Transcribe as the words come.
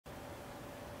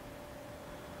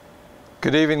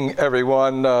Good evening,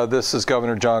 everyone. This is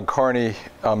Governor John Carney.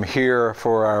 I'm here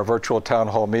for our virtual town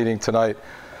hall meeting tonight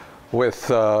with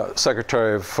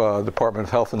Secretary of Department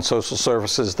of Health and Social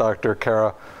Services, Dr.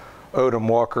 Odom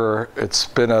Walker. It's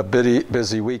been a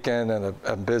busy weekend and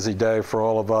a busy day for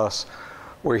all of us.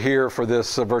 We're here for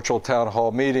this virtual town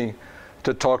hall meeting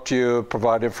to talk to you,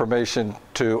 provide information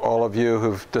to all of you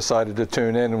who've decided to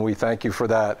tune in, and we thank you for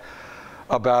that,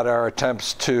 about our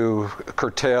attempts to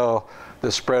curtail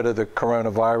the spread of the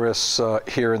coronavirus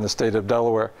here in the state of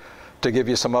Delaware, to give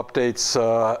you some updates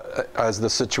as the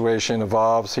situation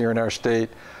evolves here in our state,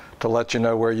 to let you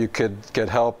know where you could get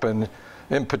help, and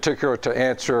in particular to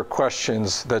answer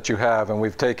questions that you have. And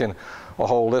we've taken a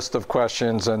whole list of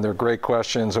questions, and they're great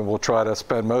questions, and we'll try to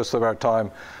spend most of our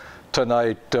time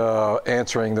tonight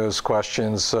answering those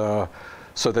questions so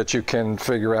that you can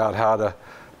figure out how to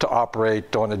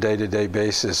operate on a day-to-day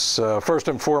basis. First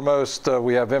and foremost,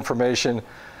 we have information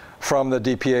from the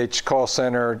DPH call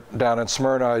center down in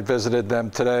Smyrna. I visited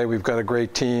them today. We've got a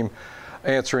great team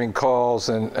answering calls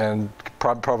and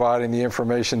providing the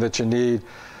information that you need.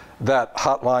 That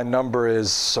hotline number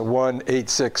is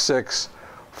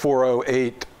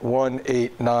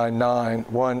 1-866-408-1899,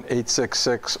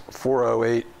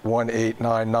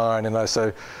 1-866-408-1899, and I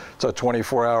say it's a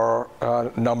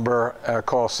 24-hour number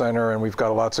call center, and we've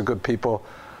got lots of good people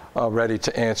ready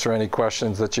to answer any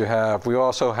questions that you have. We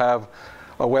also have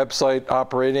a website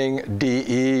operating,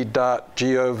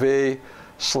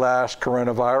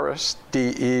 de.gov/coronavirus,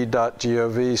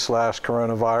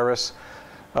 de.gov/coronavirus.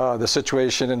 The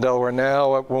situation in Delaware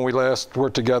now, when we last were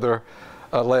together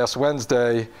last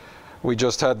Wednesday, we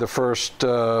just had the first 3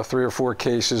 or 4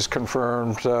 cases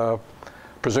confirmed,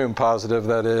 presumed positive,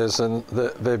 that is, and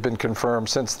they've been confirmed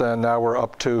since then. Now we're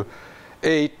up to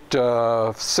 8.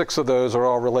 6 of those are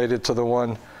all related to the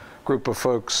one group of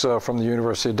folks from the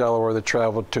University of Delaware that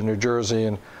traveled to New Jersey,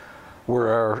 and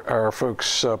where our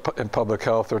folks in public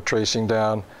health are tracing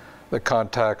down the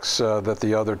contacts that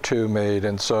the other 2 made.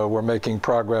 And so we're making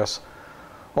progress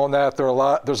on that.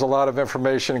 There's a lot of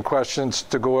information and questions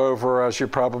to go over. As you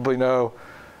probably know,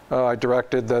 I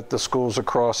directed that the schools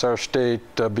across our state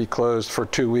be closed for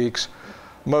 2 weeks,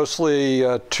 mostly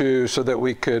so that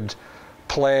we could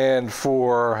plan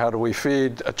for how do we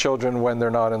feed children when they're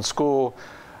not in school,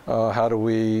 how do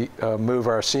we move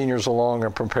our seniors along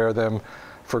and prepare them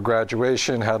for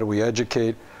graduation, how do we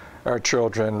educate our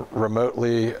children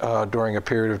remotely during a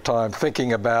period of time,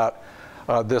 thinking about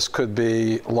this could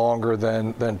be longer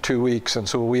than 2 weeks. And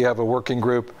so we have a working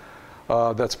group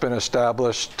that's been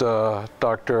established.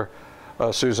 Dr.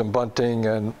 Susan Bunting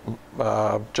and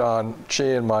John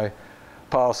Sheehan, my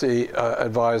policy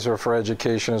advisor for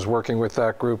education, is working with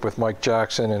that group with Mike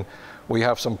Jackson, and we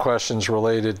have some questions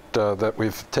related that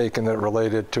we've taken that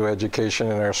related to education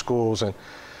in our schools. And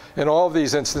in all of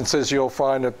these instances, you'll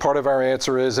find that part of our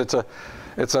answer is it's an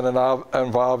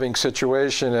evolving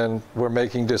situation, and we're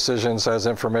making decisions as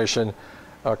information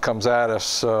comes at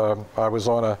us. I was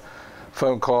on a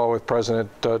phone call with President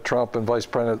Trump and Vice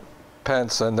President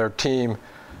Pence and their team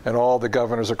and all the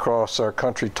governors across our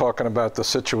country, talking about the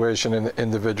situation in the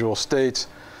individual states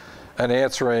and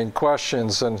answering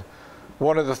questions. And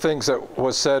one of the things that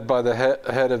was said by the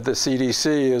head of the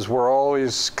CDC is we're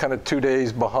always kind of 2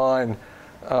 days behind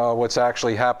what's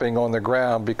actually happening on the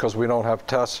ground because we don't have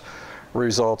test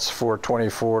results for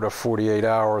 24 to 48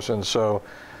 hours. And so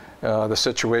the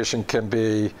situation can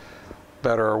be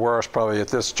better or worse, probably at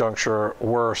this juncture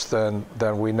worse than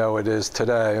we know it is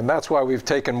today. And that's why we've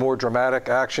taken more dramatic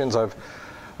actions. I've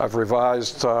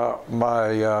revised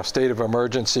my state of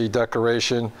emergency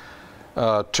declaration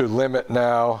to limit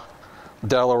now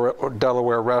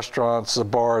Delaware restaurants,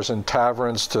 bars, and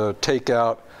taverns to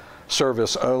takeout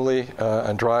service only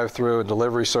and drive-through and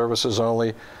delivery services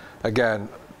only, again,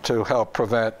 to help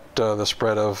prevent the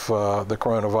spread of the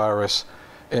coronavirus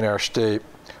in our state.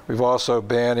 We've also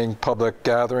banning public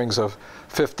gatherings of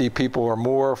 50 people or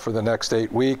more for the next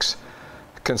 8 weeks,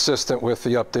 consistent with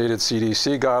the updated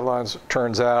CDC guidelines.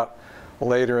 Turns out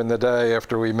later in the day,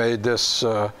 after we made this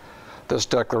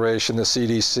declaration, the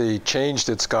CDC changed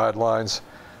its guidelines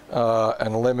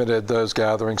and limited those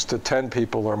gatherings to 10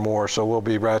 people or more. So we'll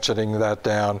be ratcheting that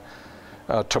down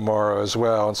tomorrow as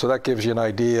well. And so that gives you an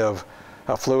idea of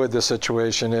how fluid the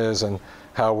situation is and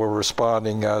how we're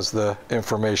responding as the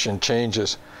information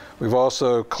changes. We've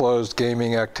also closed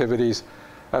gaming activities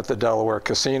at the Delaware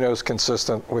casinos,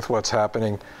 consistent with what's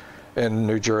happening in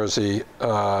New Jersey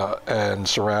and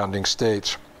surrounding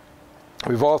states.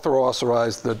 We've also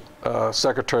authorized the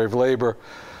Secretary of Labor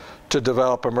to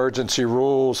develop emergency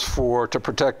rules to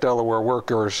protect Delaware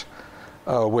workers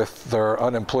with their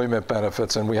unemployment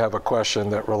benefits, and we have a question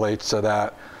that relates to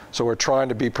that. So we're trying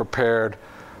to be prepared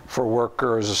for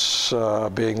workers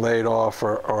being laid off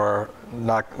or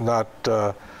not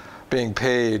being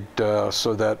paid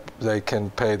so that they can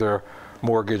pay their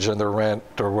mortgage and their rent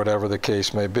or whatever the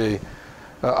case may be.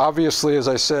 Obviously, as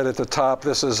I said at the top,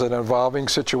 this is an evolving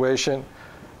situation.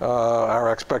 Our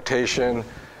expectation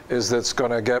is that it's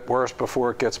going to get worse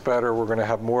before it gets better. We're going to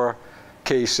have more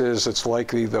cases. It's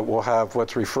likely that we'll have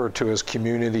what's referred to as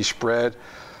community spread,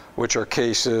 which are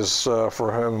cases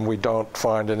for whom we don't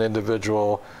find an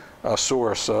individual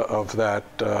source of that,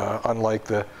 unlike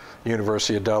the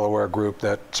University of Delaware group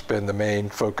that's been the main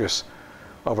focus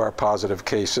of our positive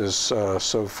cases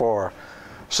so far.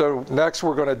 So next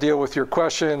we're going to deal with your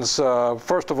questions.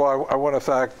 First of all, I want to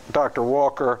thank Dr.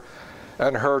 Walker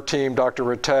and her team, Dr.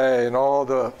 Rattay, and all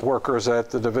the workers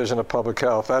at the Division of Public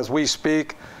Health. As we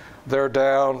speak, they're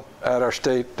down at our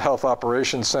State Health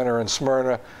Operations Center in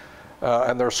Smyrna,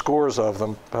 and there are scores of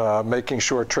them, making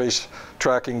sure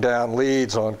tracking down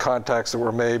leads on contacts that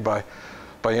were made by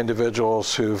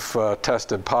individuals who've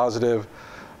tested positive,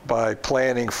 by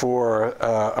planning for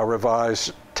a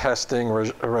revised testing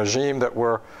regime that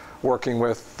we're working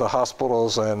with the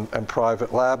hospitals and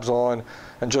private labs on,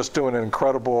 and just doing an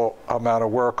incredible amount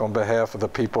of work on behalf of the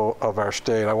people of our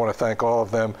state. I want to thank all of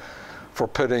them for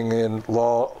putting in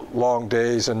long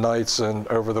days and nights and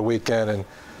over the weekend,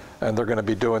 and they're going to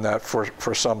be doing that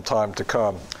for some time to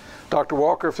come. Dr.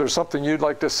 Walker, if there's something you'd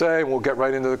like to say, we'll get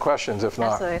right into the questions, if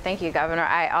not. Absolutely. Thank you, Governor.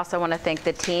 I also want to thank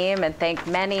the team and thank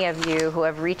many of you who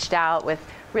have reached out with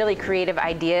really creative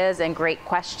ideas and great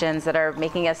questions that are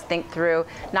making us think through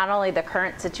not only the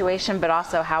current situation, but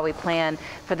also how we plan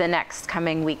for the next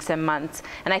coming weeks and months.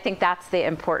 And I think that's the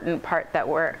important part, that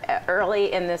we're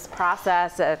early in this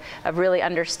process of really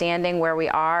understanding where we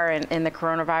are in the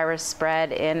coronavirus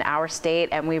spread in our state.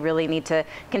 And we really need to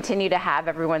continue to have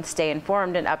everyone stay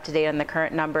informed and up to date on the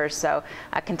current numbers. So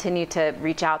continue to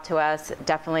reach out to us.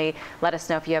 Definitely let us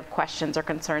know if you have questions or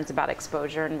concerns about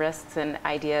exposure and risks, and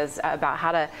ideas about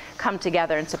how to come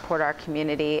together and support our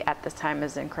community at this time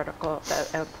is in critical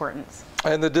importance.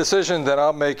 And the decision that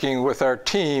I'm making with our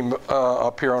team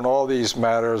up here on all these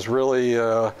matters really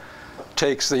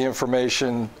takes the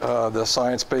information, the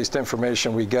science-based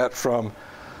information we get from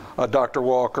Dr.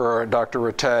 Walker and Dr.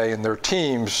 Rattay and their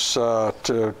teams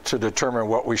to determine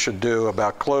what we should do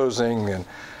about closing and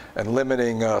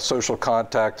limiting social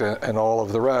contact and all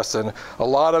of the rest. And a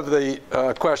lot of the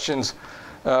questions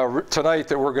tonight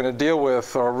that we're going to deal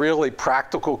with are really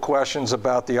practical questions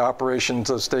about the operations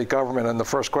of state government. And the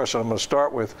first question I'm going to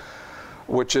start with,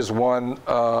 which is one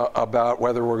about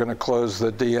whether we're going to close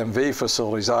the DMV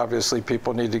facilities. Obviously,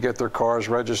 people need to get their cars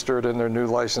registered and their new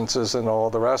licenses and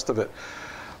all the rest of it.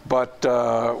 But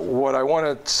what I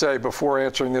want to say before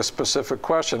answering this specific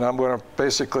question, I'm going to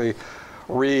basically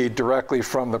read directly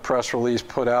from the press release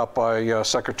put out by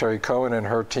Secretary Cohen and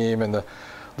her team and the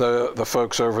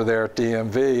folks over there at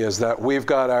DMV, is that we've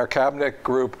got our cabinet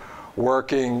group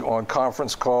working on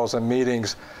conference calls and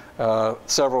meetings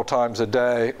several times a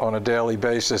day on a daily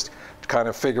basis, kind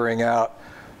of figuring out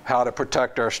how to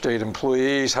protect our state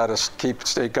employees, how to keep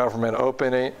state government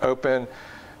open,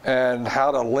 and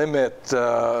how to limit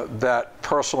that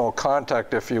personal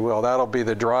contact, if you will. That'll be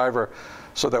the driver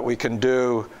so that we can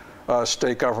do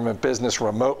state government business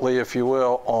remotely, if you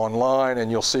will, online, and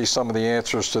you'll see some of the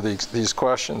answers to these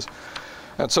questions.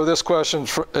 And so this question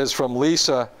is from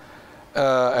Lisa,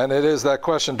 and it is that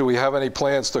question: do we have any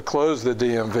plans to close the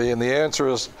DMV? And the answer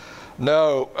is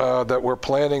no, that we're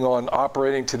planning on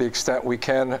operating to the extent we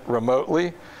can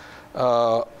remotely.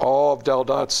 All of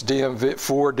DelDOT's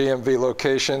four DMV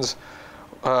locations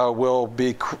will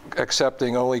be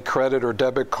accepting only credit or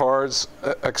debit cards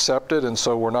accepted, and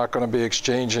so we're not going to be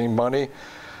exchanging money.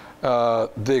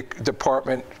 The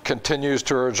department continues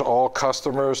to urge all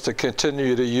customers to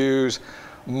continue to use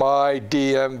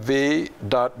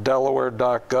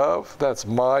mydmv.delaware.gov. That's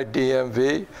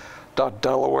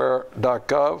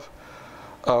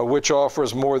mydmv.delaware.gov, which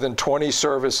offers more than 20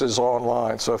 services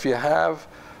online. So if you have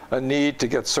a need to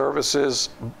get services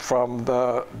from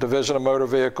the Division of Motor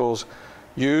Vehicles,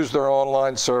 use their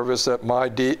online service at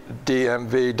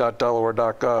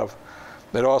mydmv.delaware.gov.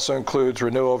 It also includes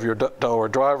renewal of your Delaware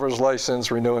driver's license,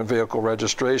 renewing vehicle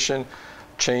registration,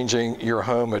 changing your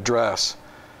home address.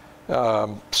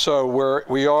 So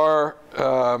we are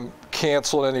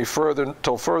canceled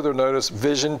until further notice.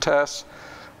 Vision tests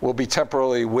will be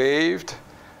temporarily waived,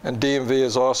 and DMV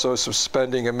is also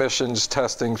suspending emissions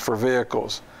testing for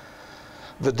vehicles.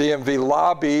 The DMV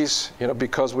lobbies,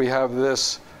 because we have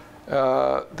this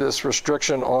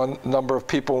restriction on number of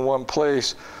people in one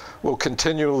place, will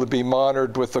continually be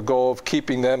monitored with the goal of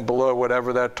keeping them below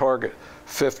whatever that target,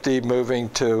 50 moving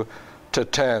to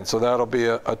 10. So that'll be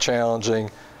a challenging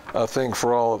thing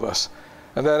for all of us.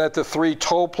 And then at the 3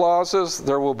 toll plazas,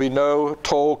 there will be no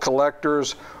toll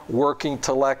collectors working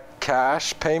to collect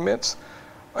cash payments.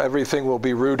 Everything will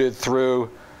be routed through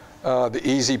the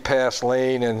Easy Pass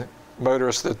lane, and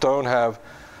motorists that don't have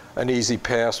an Easy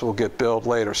Pass will get billed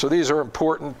later. So these are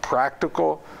important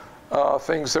practical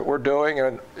things that we're doing,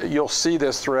 and you'll see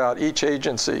this throughout each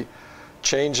agency,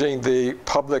 changing the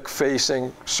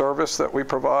public-facing service that we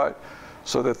provide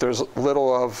so that there's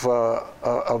little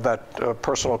of that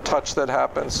personal touch that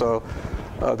happens, so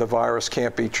the virus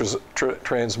can't be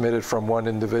transmitted from one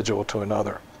individual to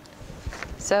another.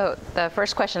 So the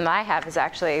first question that I have is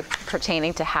actually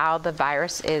pertaining to how the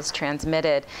virus is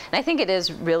transmitted. And I think it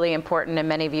is really important, and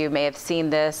many of you may have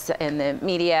seen this in the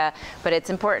media, but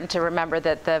it's important to remember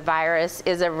that the virus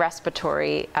is a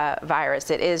respiratory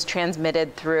virus. It is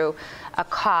transmitted through a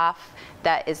cough,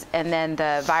 and then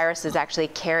the virus is actually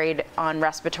carried on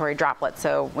respiratory droplets.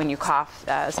 So when you cough,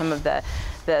 some of the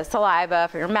saliva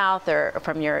from your mouth or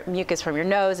from your mucus from your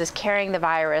nose is carrying the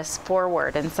virus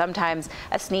forward. And sometimes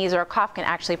a sneeze or a cough can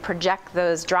actually project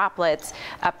those droplets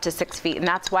up to 6 feet. And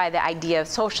that's why the idea of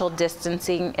social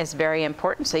distancing is very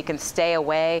important, so you can stay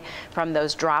away from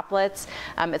those droplets.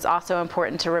 It's also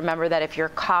important to remember that if you're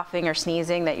coughing or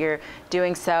sneezing, that you're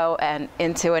doing so and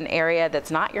into an area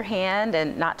that's not your hand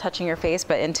and not touching your face,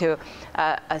 but into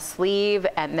a sleeve,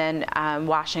 and then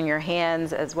washing your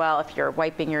hands as well if you're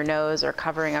wiping your nose or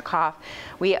covering a cough.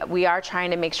 We are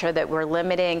trying to make sure that we're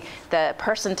limiting the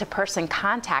person-to-person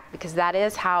contact, because that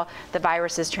is how the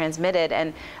virus is transmitted.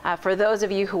 And for those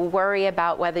of you who worry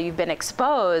about whether you've been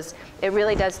exposed, it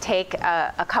really does take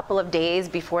a couple of days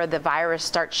before the virus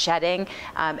starts shedding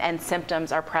and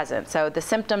symptoms are present. So the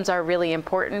symptoms are really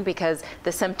important, because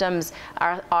the symptoms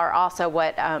are also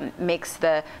what makes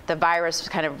the virus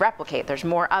kind of replicate. There's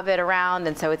more of it around,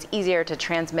 and so it's easier to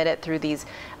transmit it through these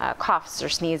coughs or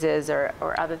sneezes or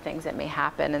other things that may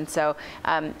happen. And so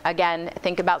again,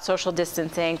 think about social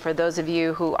distancing. For those of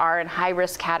you who are in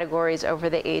high-risk categories over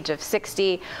the age of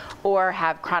 60 or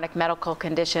have chronic medical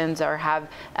conditions or have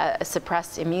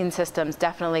suppressed immune systems,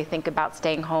 definitely think about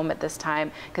staying home at this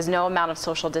time, because no amount of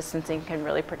social distancing can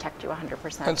really protect you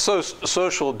 100%. And so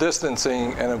social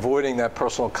distancing and avoiding that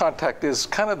personal contact is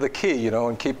kind of the key, you know,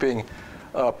 in keeping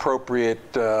appropriate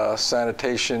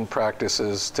sanitation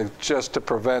practices to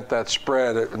prevent that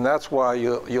spread. And that's why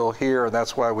you'll hear, and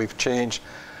that's why we've changed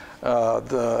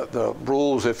the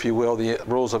rules, if you will, the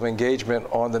rules of engagement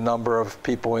on the number of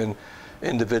people in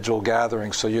individual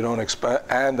gatherings, so you don't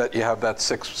expect, and that you have that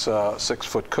six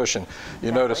foot cushion.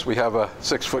 You notice we have a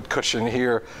 6 foot cushion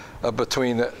here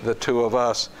between the two of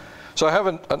us. So I have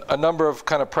a number of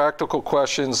kind of practical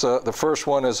questions. The first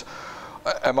one is,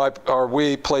 are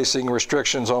we placing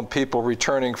restrictions on people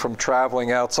returning from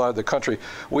traveling outside the country?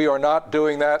 We are not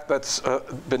doing that. That's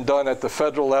been done at the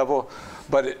federal level,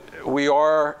 but we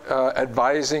are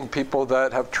advising people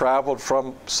that have traveled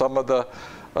from some of the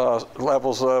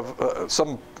levels of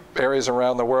some areas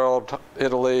around the world,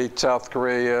 Italy, South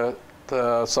Korea,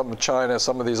 some of China,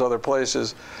 some of these other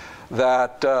places,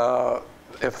 that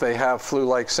if they have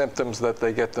flu-like symptoms, that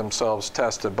they get themselves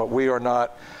tested. But we are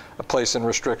not placing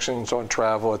restrictions on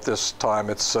travel at this time.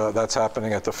 That's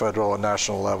happening at the federal and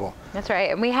national level. That's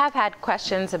right. And we have had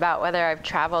questions about whether I've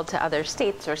traveled to other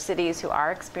states or cities who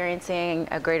are experiencing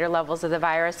greater levels of the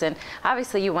virus. And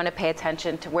obviously you want to pay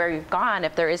attention to where you've gone.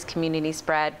 If there is community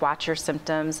spread, watch your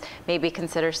symptoms, maybe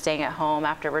consider staying at home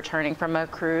after returning from a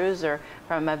cruise or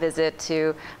from a visit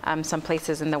to some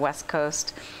places in the West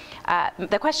Coast.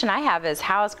 The question I have is,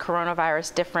 how is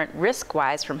coronavirus different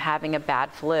risk-wise from having a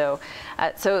bad flu?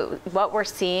 So what we're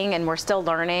seeing, and we're still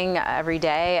learning every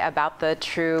day about the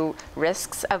true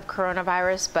risks of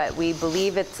coronavirus, but we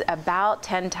believe it's about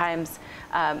 10 times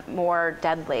more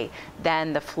deadly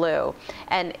than the flu.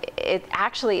 And it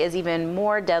actually is even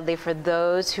more deadly for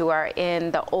those who are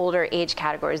in the older age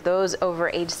categories. Those over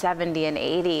age 70 and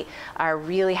 80 are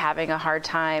really having a hard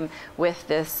time with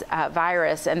this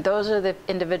virus. And those are the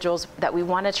individuals that we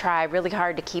want to try really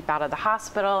hard to keep out of the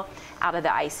hospital, out of the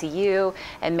ICU,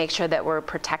 and make sure that we're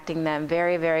protecting them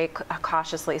very, very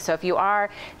cautiously. So if you are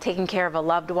taking care of a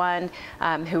loved one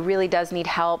who really does need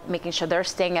help, making sure they're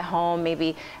staying at home,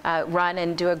 maybe run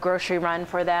and do a grocery run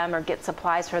for them or get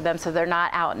supplies for them so they're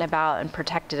not out and about and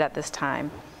protected at this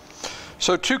time.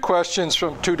 So 2 questions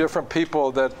from 2 different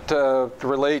people that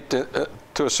relate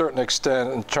to a certain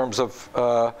extent in terms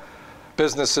of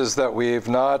businesses that we've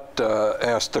not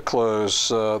asked to close.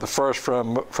 The first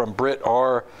from Britt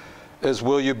R. is,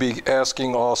 will you be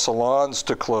asking all salons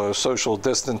to close? Social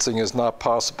distancing is not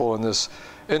possible in this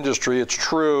industry. It's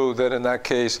true that in that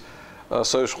case,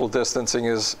 social distancing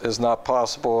is not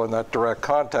possible in that direct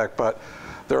contact, but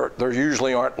there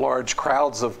usually aren't large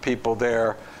crowds of people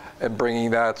there and bringing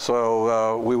that.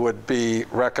 So we would be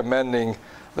recommending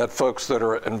that folks that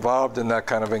are involved in that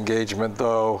kind of engagement,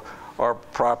 though, are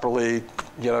properly,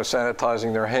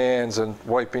 sanitizing their hands and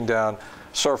wiping down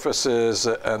surfaces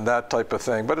and that type of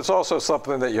thing. But it's also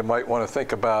something that you might want to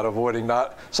think about avoiding,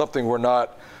 not something we're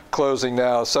not closing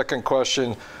now. Second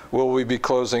question, will we be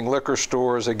closing liquor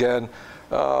stores? Again,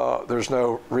 there's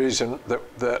no reason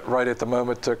that right at the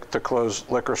moment to close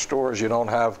liquor stores. You don't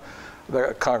have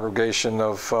the congregation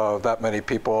of that many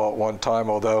people at one time,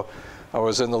 although I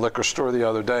was in the liquor store the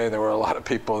other day and there were a lot of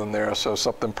people in there, so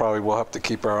something probably we'll have to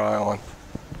keep our eye on.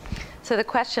 So the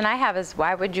question I have is,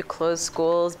 why would you close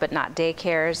schools but not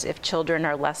daycares if children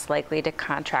are less likely to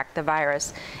contract the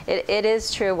virus? It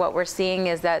is true. What we're seeing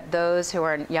is that those who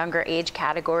are in younger age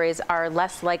categories are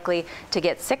less likely to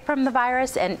get sick from the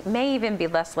virus and may even be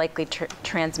less likely to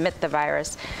transmit the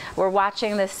virus. We're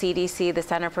watching the CDC, the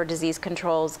Center for Disease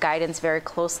Control's guidance very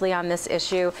closely on this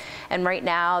issue. And right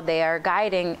now they are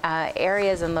guiding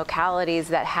areas and localities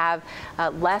that have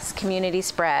less community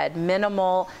spread,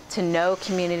 minimal to no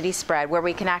community spread, where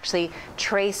we can actually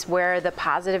trace where the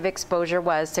positive exposure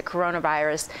was to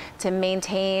coronavirus, to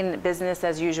maintain business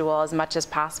as usual as much as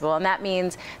possible. And that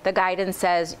means the guidance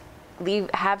says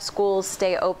have schools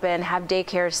stay open, have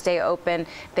daycares stay open.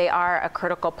 They are a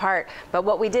critical part. But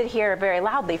what we did hear very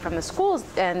loudly from the schools,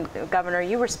 and Governor,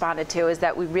 you responded to, is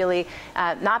that we really,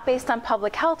 not based on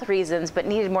public health reasons, but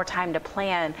needed more time to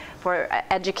plan for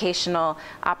educational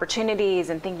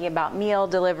opportunities and thinking about meal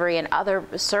delivery and other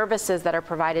services that are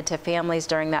provided to families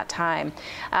during that time.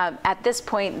 At this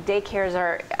point, daycares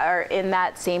are in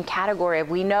that same category.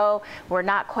 We know we're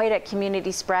not quite at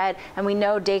community spread, and we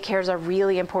know daycares are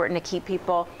really important to keep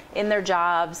people in their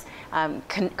jobs,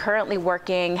 currently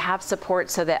working, have support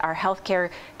so that our healthcare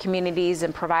communities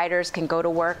and providers can go to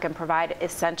work and provide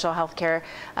essential healthcare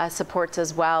supports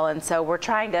as well. And so we're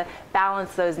trying to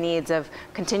balance those needs of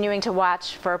continuing to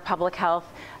watch for public health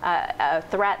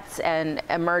threats and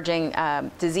emerging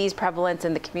disease prevalence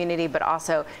in the community, but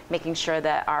also making sure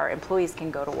that our employees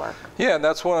can go to work. Yeah, and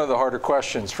that's one of the harder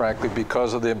questions, frankly,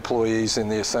 because of the employees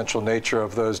and the essential nature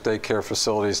of those daycare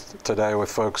facilities today with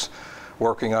folks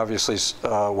working. Obviously,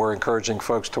 we're encouraging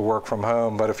folks to work from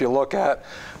home, but if you look at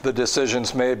the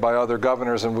decisions made by other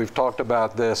governors, and we've talked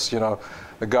about this,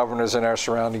 the governors in our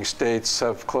surrounding states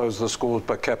have closed the schools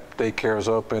but kept daycares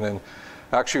open, and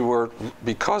actually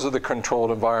because of the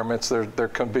controlled environments, there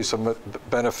can be some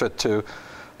benefit to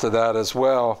that as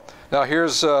well. Now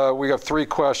here's, we have 3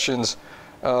 questions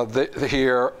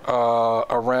here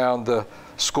around the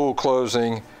school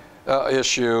closing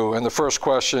issue, and the first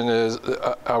question is,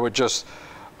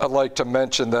 I'd like to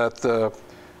mention that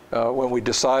when we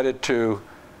decided to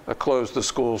close the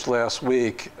schools last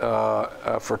week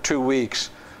for 2 weeks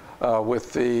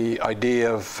with the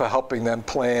idea of helping them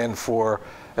plan for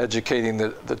educating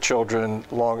the children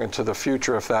long into the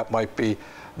future if that might be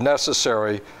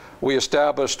necessary, we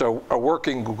established a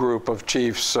working group of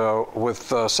chiefs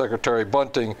with Secretary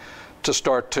Bunting to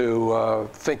start to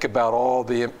think about all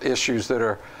the issues that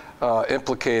are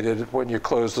implicated when you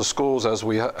close the schools, as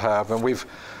we have. And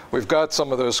we've got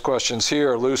some of those questions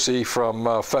here. Lucy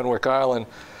from Fenwick Island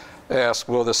asked,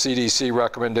 will the CDC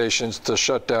recommendations to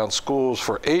shut down schools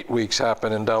for 8 weeks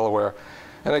happen in Delaware?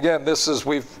 And again, this is,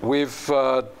 we've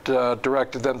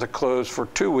directed them to close for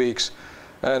 2 weeks,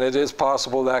 and it is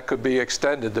possible that could be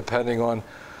extended depending on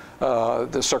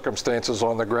the circumstances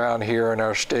on the ground here in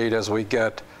our state as we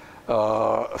get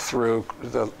through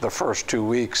the first 2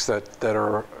 weeks that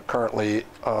are currently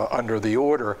under the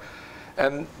order.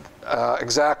 And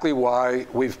exactly why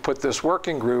we've put this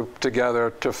working group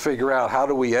together to figure out how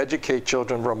do we educate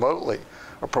children remotely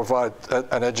or provide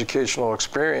an educational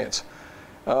experience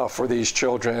for these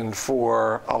children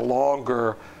for a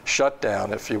longer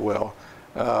shutdown, if you will,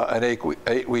 an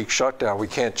 8-week shutdown. We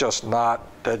can't just not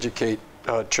educate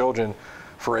children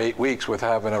for 8 weeks with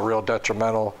having a real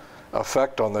detrimental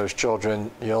effect on those children.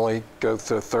 You only go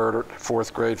to 3rd or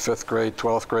 4th grade, 5th grade,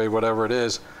 12th grade, whatever it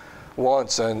is,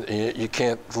 once, and you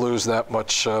can't lose that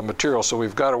much material. So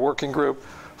we've got a working group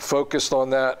focused on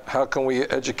that. How can we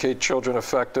educate children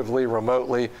effectively,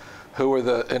 remotely? Who are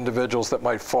the individuals that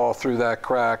might fall through that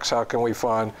cracks? How can we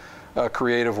find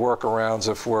creative workarounds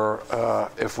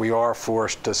if we are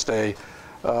forced to stay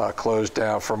closed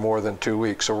down for more than 2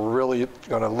 weeks? So we're really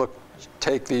going to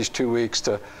take these 2 weeks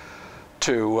to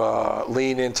to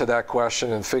lean into that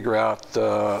question and figure out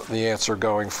the answer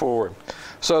going forward.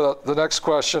 So the next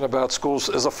question about schools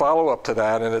is a follow-up to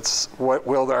that, and it's what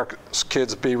will our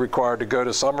kids be required to go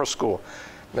to summer school?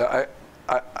 Now,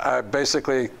 I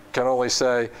basically can only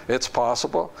say it's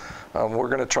possible. We're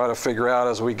going to try to figure out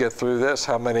as we get through this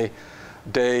how many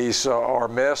days are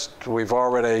missed. We've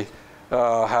already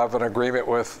have an agreement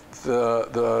with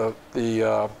the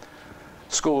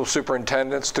school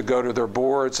superintendents to go to their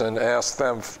boards and ask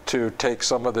them to take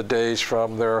some of the days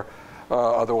from their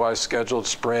otherwise scheduled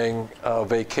spring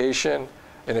vacation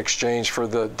in exchange for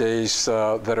the days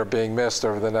that are being missed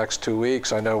over the next 2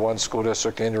 weeks. I know one school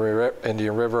district,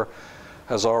 Indian River,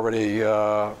 has already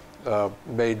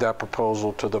made that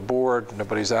proposal to the board.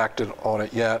 Nobody's acted on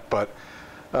it yet, but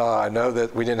I know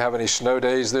that we didn't have any snow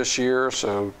days this year,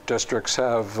 so districts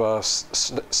have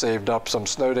saved up some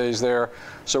snow days there.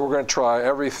 So we're going to try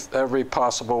every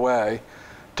possible way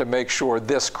to make sure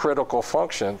this critical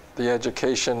function, the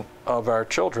education of our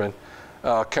children,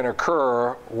 can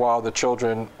occur while the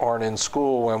children aren't in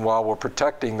school and while we're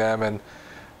protecting them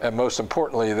and most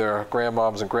importantly, their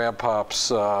grandmoms and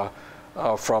grandpops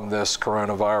from this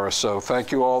coronavirus. So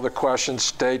thank you all the questions.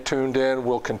 Stay tuned in.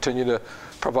 We'll continue to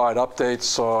provide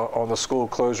updates on the school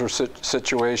closure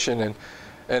situation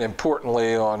and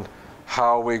importantly on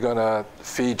how we're going to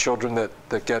feed children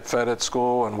that get fed at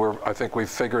school. And I think we've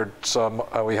figured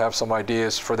we have some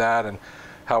ideas for that and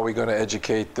how we're going to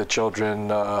educate the children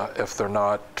if they're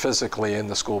not physically in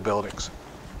the school buildings.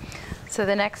 So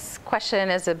the next question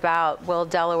is about, will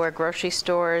Delaware grocery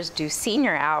stores do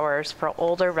senior hours for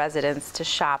older residents to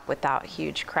shop without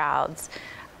huge crowds?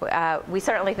 We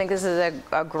certainly think this is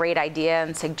a great idea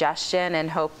and suggestion and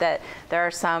hope that there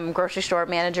are some grocery store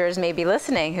managers maybe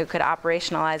listening who could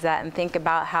operationalize that and think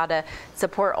about how to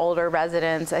support older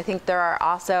residents. I think there are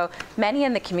also many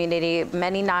in the community,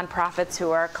 many nonprofits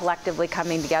who are collectively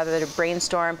coming together to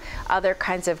brainstorm other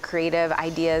kinds of creative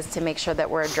ideas to make sure that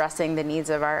we're addressing the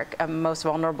needs of our most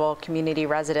vulnerable community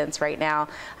residents right now.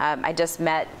 I just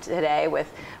met today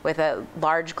with a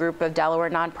large group of Delaware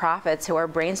nonprofits who are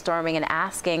brainstorming and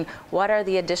asking, what are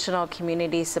the additional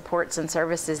community supports and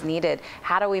services needed?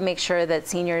 How do we make sure that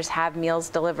seniors have meals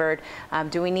delivered?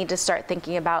 Do we need to start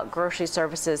thinking about grocery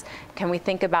services? Can we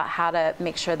think about how to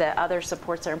make sure that other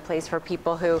supports are in place for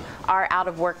people who are out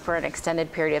of work for an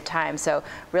extended period of time? So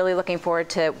really looking forward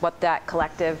to what that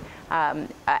collective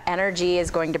energy is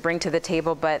going to bring to the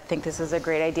table, but think this is a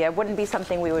great idea. It wouldn't be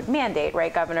something we would mandate,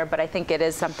 right, Governor? But I think it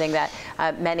is something that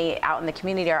many out in the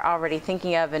community are already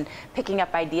thinking of and picking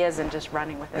up ideas and just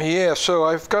running with it. Yeah, so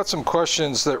I've got some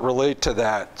questions that relate to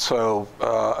that. So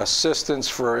assistance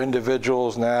for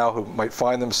individuals now who might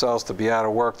find themselves to be out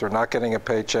of work, they're not getting a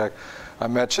paycheck. I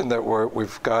mentioned that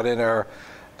we've got in our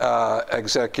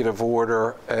executive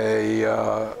order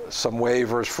some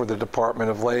waivers for the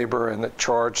Department of Labor and that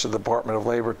charge the Department of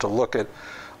Labor to look at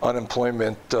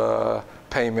unemployment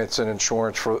payments and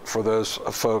insurance for those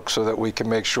folks so that we can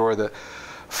make sure that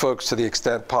folks to the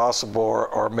extent possible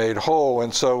are made whole.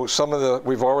 And so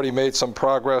we've already made some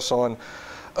progress on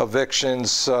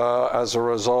evictions as a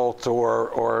result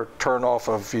or turn off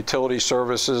of utility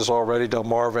services already.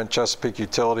 Delmarva and Chesapeake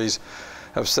Utilities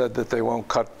have said that they won't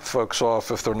cut folks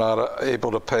off if they're not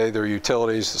able to pay their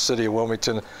utilities. The city of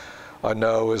Wilmington, I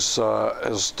know, is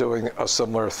doing a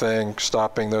similar thing,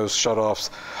 stopping those shutoffs.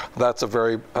 That's a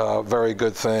very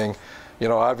good thing. You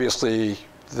know, obviously,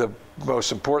 the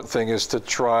most important thing is to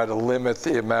try to limit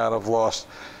the amount of lost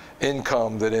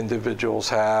income that individuals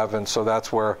have, and so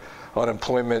that's where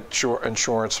unemployment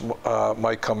insurance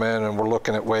might come in, and we're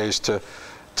looking at ways to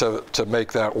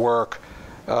make that work.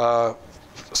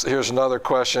 Here's another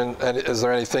question, and is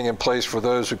there anything in place for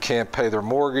those who can't pay their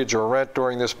mortgage or rent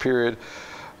during this period?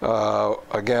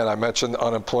 Again, I mentioned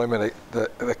unemployment.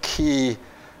 The key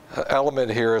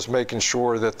element here is making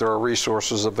sure that there are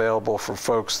resources available for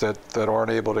folks that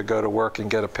aren't able to go to work and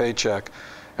get a paycheck,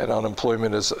 and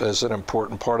unemployment is an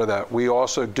important part of that. We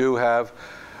also do have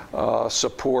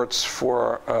supports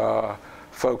for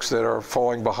folks that are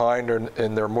falling behind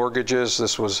in their mortgages.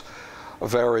 This was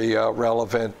very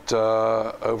relevant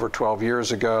over 12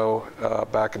 years ago,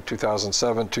 back in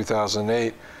 2007,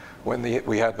 2008, when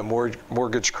we had the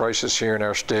mortgage crisis here in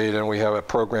our state, and we have a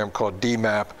program called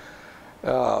DMAP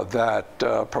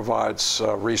that provides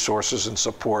resources and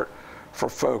support for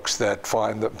folks that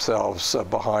find themselves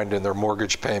behind in their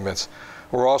mortgage payments.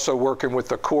 We're also working with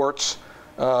the courts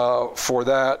for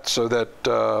that, so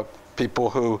that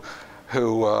people who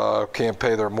can't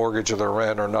pay their mortgage or their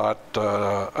rent are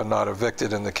not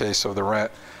evicted in the case of the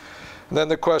rent. And then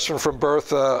the question from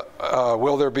Bertha,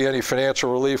 will there be any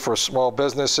financial relief for small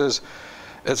businesses?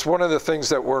 it's one of the things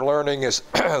that we're learning is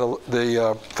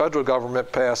the federal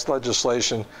government passed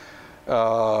legislation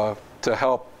to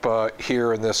help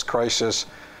here in this crisis.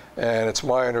 And it's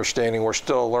my understanding we're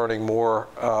still learning more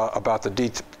about the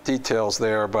details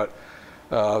there, but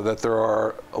that there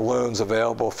are loans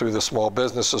available through the Small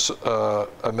Business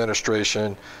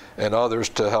Administration and others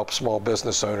to help small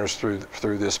business owners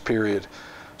through this period.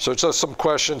 So it's just some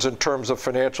questions in terms of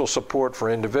financial support for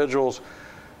individuals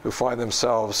who find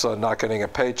themselves not getting a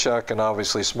paycheck, and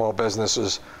obviously small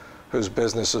businesses whose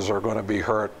businesses are going to be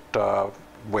hurt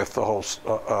with the whole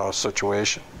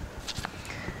situation.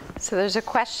 So there's a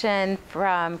question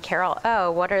from Carol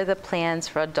O. What are the plans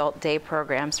for adult day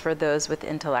programs for those with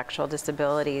intellectual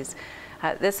disabilities?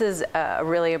 This is a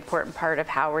really important part of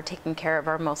how we're taking care of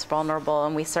our most vulnerable,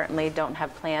 and we certainly don't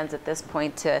have plans at this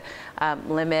point to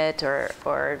limit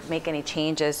or make any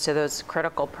changes to those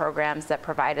critical programs that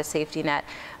provide a safety net.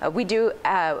 We do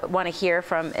want to hear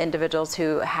from individuals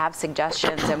who have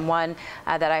suggestions, and one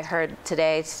that I heard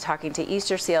today talking to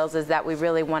Easter Seals is that we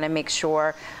really want to make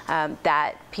sure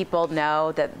that people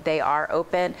know that they are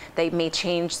open. They may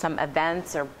change some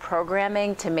events or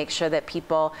programming to make sure that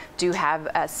people do have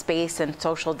a space and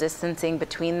social distancing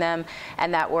between them,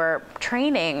 and that we're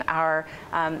training our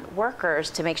workers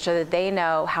to make sure that they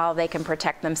know how they can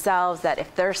protect themselves, that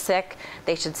if they're sick,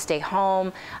 they should stay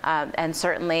home, and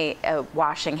certainly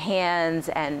washing hands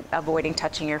and avoiding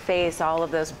touching your face. All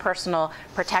of those personal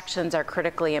protections are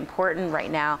critically important right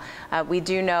now. We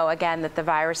do know, again, that the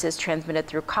virus is transmitted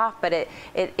through cough, but it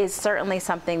is certainly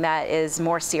something that is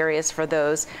more serious for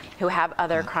those who have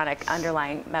other chronic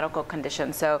underlying medical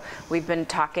conditions. So we've been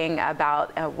talking about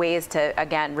ways to,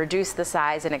 again, reduce the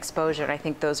size and exposure, and I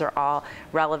think those are all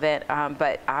relevant,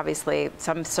 but obviously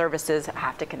some services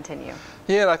have to continue.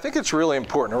 Yeah, and I think it's really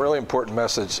important, a really important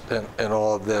message in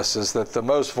all of this is that the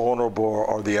most vulnerable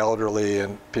are the elderly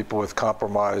and people with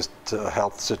compromised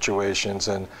health situations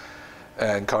and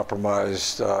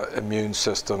compromised immune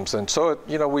systems. And so,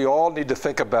 we all need to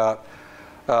think about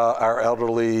our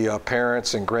elderly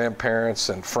parents and grandparents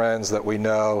and friends that we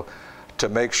know to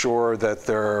make sure that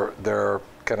they're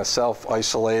kind of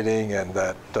self-isolating and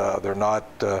that they're not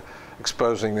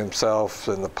exposing themselves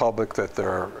in the public, that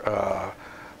their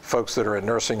folks that are in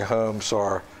nursing homes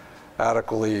are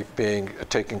adequately being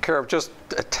taken care of. Just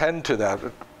attend to that.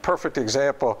 Perfect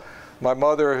example, my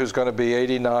mother, who's going to be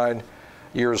 89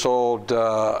 years old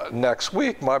next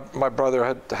week, my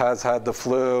brother has had the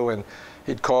flu, and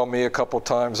he'd call me a couple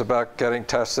times about getting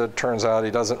tested. Turns out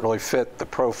he doesn't really fit the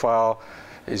profile.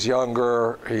 He's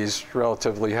younger, he's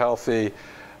relatively healthy.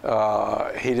 He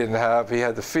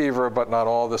had the fever, but not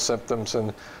all the symptoms.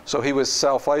 And so he was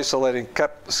self-isolating,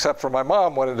 except for my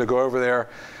mom wanted to go over there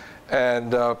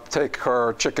and take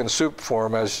her chicken soup for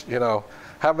him. As you know,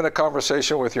 having a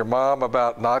conversation with your mom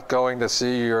about not going to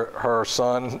see her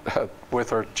son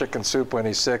with her chicken soup when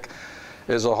he's sick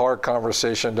is a hard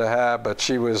conversation to have, but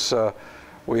she was,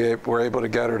 we were able to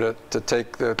get her to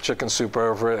take the chicken soup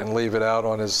over it and leave it out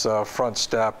on his front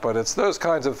step. But it's those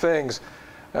kinds of things.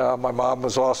 My mom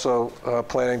was also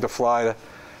planning to fly to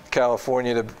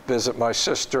California to visit my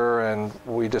sister, and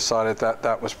we decided that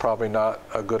that was probably not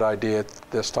a good idea at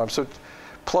this time. So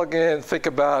plug in, think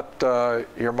about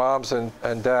your moms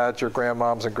and dads, your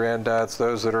grandmoms and granddads,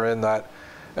 those that are in that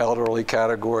elderly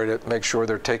category, to make sure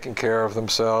they're taking care of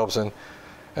themselves, and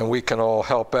we can all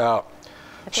help out.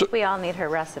 I think we all need her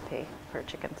recipe for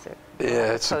chicken soup.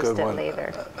 Yeah, it's a good one,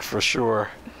 later. For sure.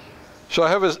 So I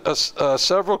have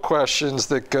several questions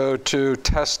that go to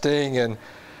testing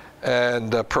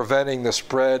and preventing the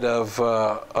spread of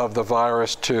the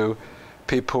virus to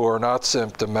people who are not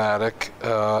symptomatic,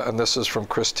 and this is from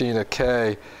Christina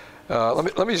K.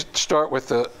 Let me start with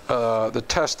the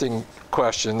testing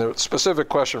question. The specific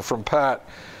question from Pat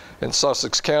in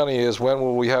Sussex County is, when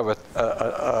will we have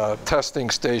a testing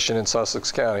station in Sussex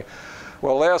County?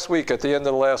 Well, last week, at the end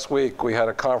of the last week, we had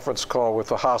a conference call with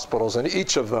the hospitals, and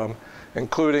each of them,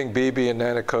 including Beebe and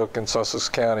Nanticoke in Sussex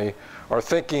County, are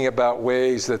thinking about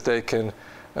ways that they can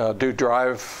do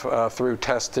drive-through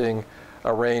testing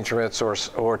arrangements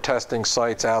or testing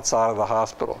sites outside of the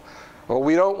hospital. What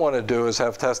we don't want to do is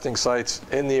have testing sites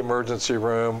in the emergency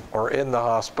room or in the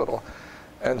hospital.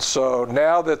 And so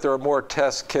now that there are more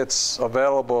test kits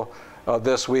available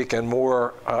this week and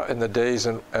more in the days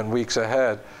and weeks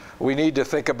ahead, we need to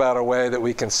think about a way that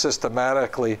we can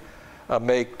systematically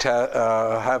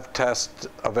have tests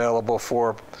available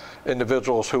for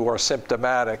individuals who are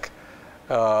symptomatic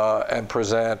and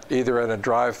present either in a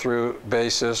drive-through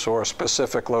basis or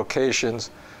specific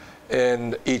locations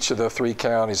in each of the 3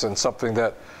 counties. And something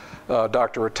that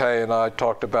Dr. Rattay and I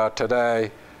talked about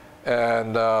today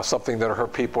and something that her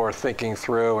people are thinking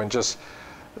through, and just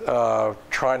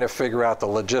trying to figure out the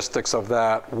logistics of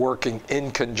that, working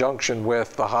in conjunction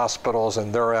with the hospitals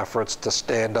and their efforts to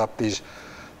stand up these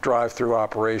drive-through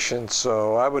operations.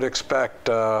 So I would expect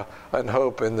and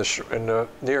hope in the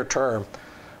near term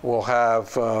we'll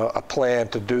have a plan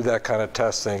to do that kind of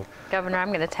testing. Governor, I'm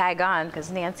going to tag on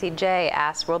because Nancy J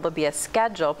asked, will there be a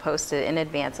schedule posted in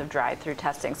advance of drive-through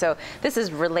testing? So this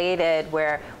is related,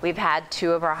 where we've had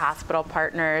 2 of our hospital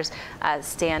partners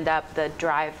stand up the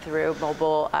drive-through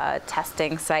mobile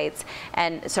testing sites,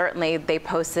 and certainly they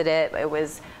posted it. It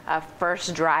was a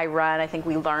first dry run. I think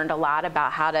we learned a lot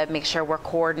about how to make sure we're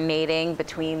coordinating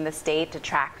between the state to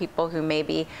track people who may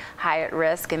be high at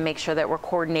risk and make sure that we're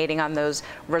coordinating on those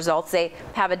results. They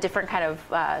have a different kind of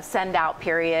send out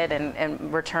period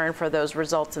and return for those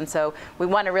results. And so we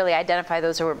want to really identify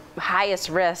those who are highest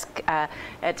risk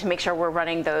to make sure we're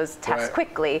running those tests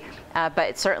quickly.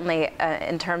 But certainly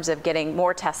in terms of getting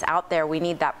more tests out there, we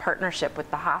need that partnership with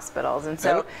the hospitals. And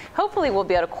so hopefully we'll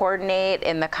be able to coordinate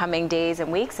in the coming days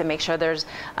and weeks and make sure there's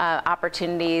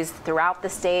opportunities throughout the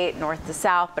state, north to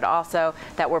south, but also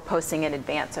that we're posting in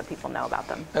advance so people know about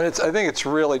them. And I think it's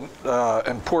really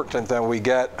important that we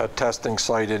get a testing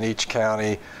site in each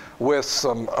county with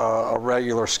some a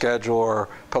regular schedule or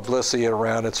publicity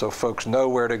around it, so folks know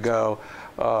where to go.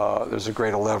 There's a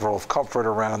greater level of comfort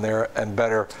around there and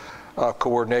better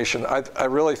coordination. I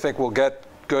really think we'll get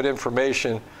good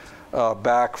information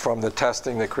back from the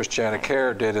testing that Christiana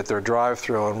Care did at their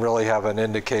drive-through, and really have an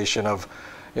indication of,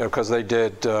 because they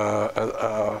did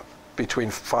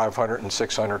between 500 and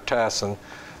 600 tests, and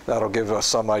that'll give us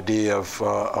some idea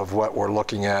of what we're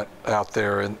looking at out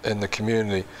there in the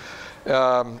community.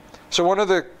 So one of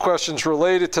the questions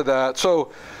related to that,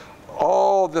 so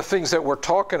all the things that we're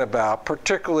talking about,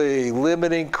 particularly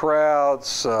limiting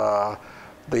crowds,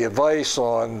 the advice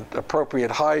on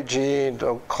appropriate hygiene,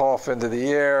 don't cough into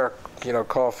the air,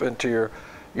 cough into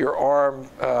your arm,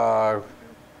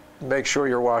 make sure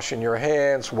you're washing your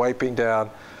hands, wiping down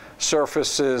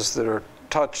surfaces that are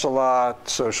touched a lot,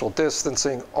 social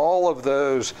distancing, all of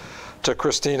those, to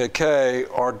Christina K,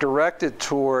 are directed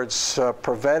towards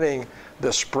preventing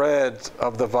the spread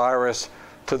of the virus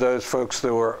to those folks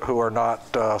who are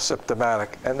not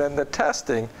symptomatic. And then the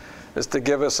testing is to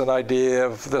give us an idea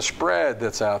of the spread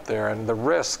that's out there and the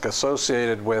risk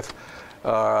associated with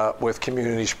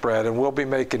community spread. And we'll be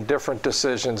making different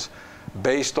decisions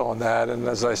based on that. And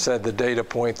as I said, the data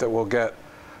point that we'll get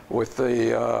with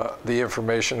the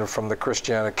information from the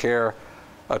Christiana Care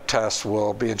test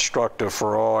will be instructive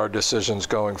for all our decisions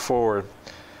going forward.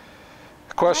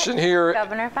 Question here.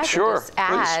 Governor, if I could just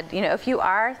add, if you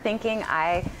are thinking,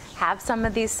 I have some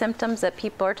of these symptoms that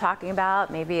people are talking about,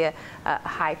 maybe a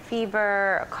high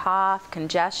fever, a cough,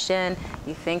 congestion,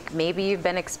 you think maybe you've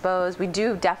been exposed, we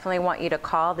do definitely want you to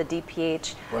call the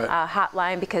DPH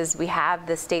hotline, because we have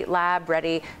the state lab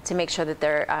ready to make sure that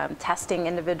they're testing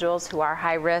individuals who are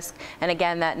high risk. And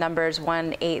again, that number is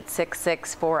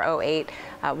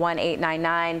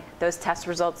 1-866-408-1899. Those test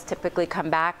results typically come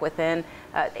back within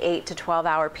 8 to 12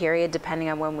 hour period, depending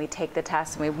on when we take the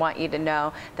test. And we want you to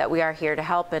know that we are here to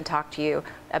help and talk to you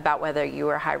about whether you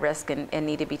are high risk and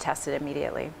need to be tested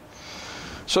immediately.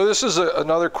 So this is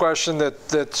another question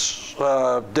that's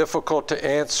difficult to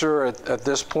answer at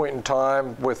this point in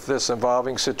time with this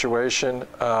evolving situation,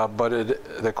 but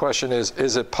the question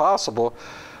is it possible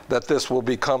that this will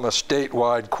become a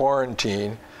statewide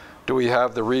quarantine? Do we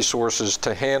have the resources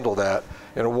to handle that?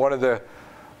 One of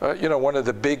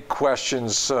the big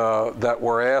questions that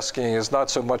we're asking is not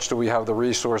so much do we have the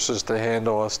resources to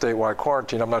handle a statewide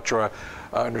quarantine. I'm not sure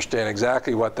I understand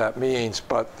exactly what that means,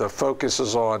 but the focus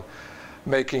is on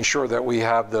making sure that we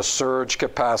have the surge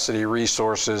capacity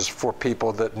resources for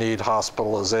people that need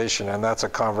hospitalization. And that's a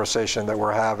conversation that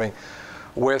we're having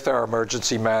with our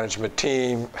emergency management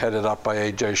team, headed up by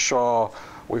A.J. Shaw.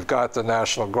 We've got the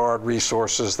National Guard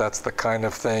resources. That's the kind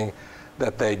of thing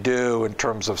that they do in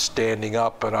terms of standing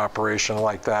up an operation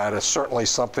like that. Is certainly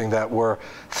something that we're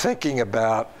thinking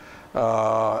about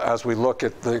as we look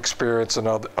at the experience in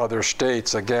other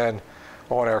states. Again,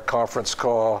 on our conference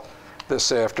call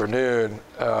this afternoon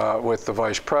with the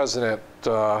Vice President,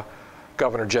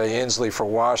 Governor Jay Inslee for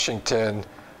Washington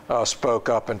spoke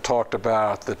up and talked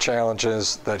about the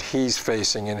challenges that he's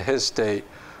facing in his state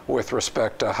with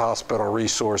respect to hospital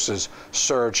resources,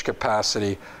 surge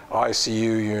capacity,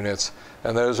 ICU units,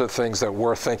 and those are things that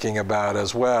we're thinking about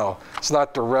as well. It's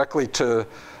not directly to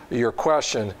your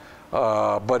question,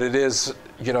 but it is,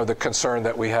 the concern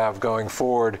that we have going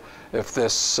forward if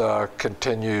this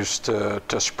continues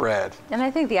to spread. And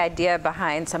I think the idea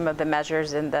behind some of the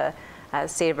measures in the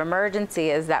state of emergency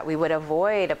is that we would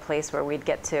avoid a place where we'd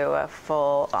get to a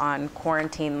full-on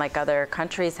quarantine like other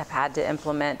countries have had to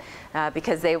implement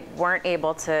because they weren't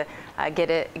able to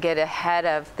get ahead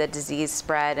of the disease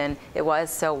spread, and it was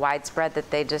so widespread that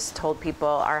they just told people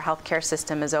our healthcare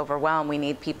system is overwhelmed. We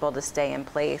need people to stay in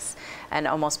place, and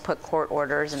almost put court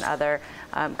orders and other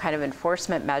kind of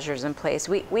enforcement measures in place.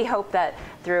 We hope that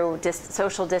through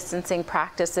social distancing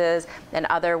practices and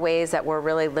other ways that we're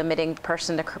really limiting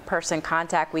person-to-person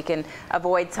contact, we can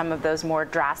avoid some of those more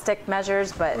drastic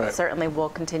measures, but right. Certainly we'll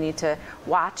continue to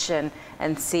watch and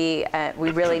see.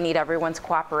 We really need everyone's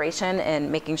cooperation in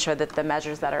making sure that the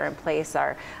measures that are in place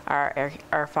are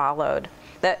followed.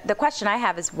 The question I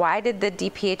have is, why did the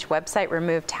DPH website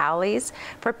remove tallies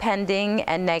for pending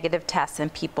and negative tests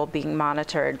and people being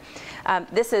monitored?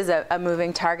 This is a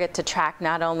moving target to track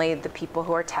not only the people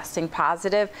who are testing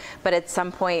positive, but at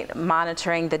some point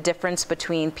monitoring the difference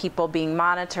between people being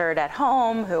monitored at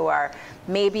home who are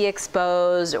maybe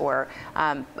exposed or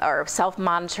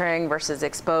self-monitoring versus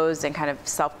exposed and kind of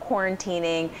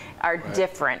self-quarantining are right.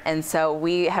 different. And so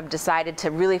we have decided to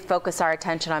really focus our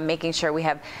attention on making sure we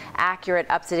have accurate,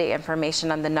 up-to-date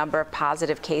information on the number of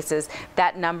positive cases.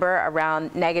 That number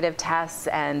around negative tests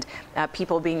and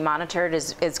people being monitored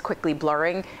is quickly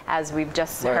blurring. As we've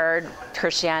just right. heard,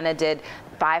 Christiana did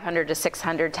 500 to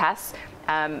 600 tests.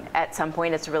 At some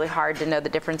point, it's really hard to know the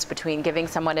difference between giving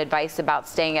someone advice about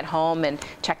staying at home and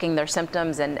checking their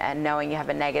symptoms and knowing you have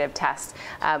a negative test.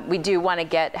 We do want to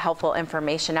get helpful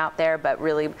information out there, but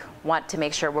really want to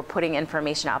make sure we're putting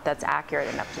information out that's accurate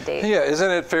and up to date. Yeah,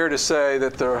 isn't it fair to say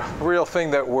that the real thing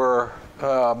that we're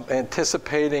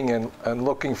anticipating and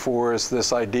looking for is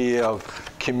this idea of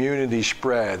community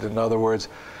spread? In other words,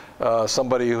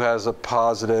 somebody who has a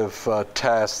positive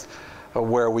test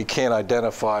where we can't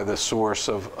identify the source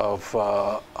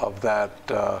of that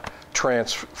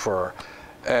transfer.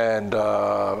 And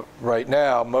right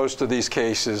now, most of these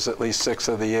cases, at least 6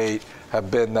 of the 8,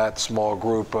 have been that small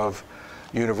group of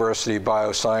university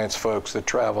bioscience folks that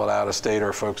traveled out of state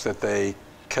or folks that they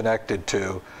connected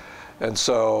to. And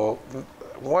so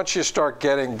once you start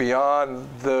getting beyond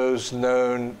those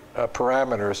known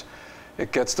parameters,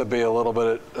 it gets to be a little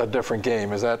bit a different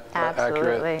game. Is that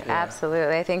accurate? Yeah.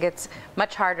 Absolutely. I think it's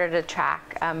much harder to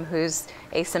track who's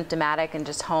asymptomatic and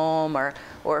just home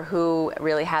or who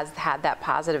really has had that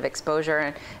positive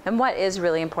exposure. And what is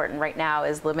really important right now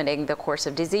is limiting the course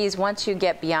of disease. Once you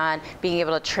get beyond being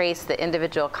able to trace the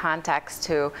individual context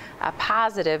to a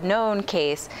positive known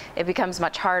case, it becomes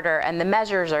much harder, and the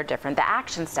measures are different. The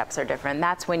action steps are different.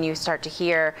 That's when you start to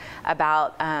hear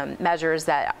about measures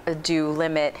that do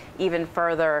limit even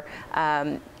further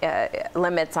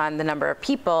limits on the number of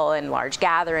people in large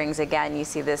gatherings. Again, you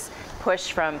see this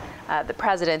push from the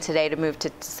president today to move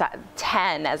to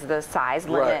 10 as the size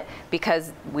limit, right.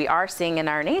 because we are seeing in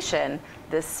our nation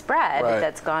this spread right.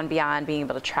 that's gone beyond being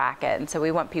able to track it. And so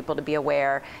we want people to be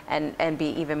aware and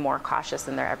be even more cautious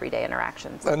in their everyday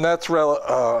interactions. And that's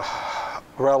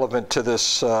relevant to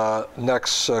this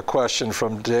next question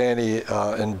from Danny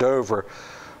in Dover,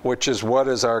 which is, what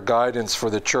is our guidance for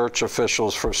the church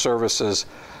officials for services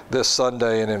this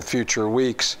Sunday and in future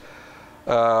weeks?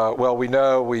 Well, we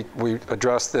know we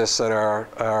addressed this at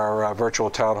our virtual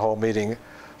town hall meeting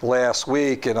last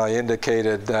week, and I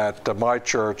indicated that my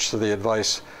church, the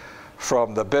advice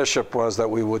from the bishop was that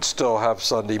we would still have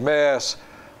Sunday Mass,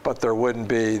 but there wouldn't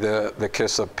be the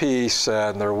kiss of peace,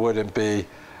 and there wouldn't be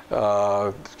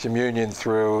communion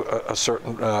through a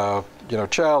certain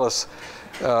chalice.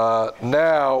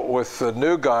 Now, with the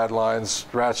new guidelines,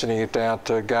 ratcheting it down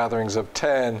to gatherings of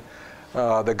 10,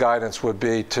 the guidance would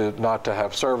be not to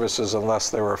have services unless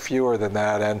there were fewer than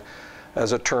that. And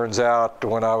as it turns out,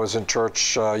 when I was in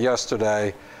church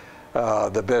yesterday,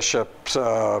 the bishop's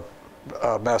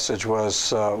message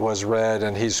was read,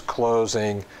 and he's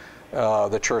closing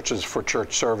the churches for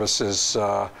church services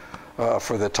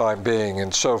for the time being.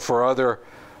 And so for other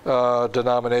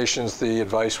denominations, the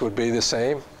advice would be the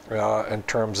same in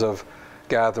terms of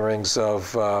gatherings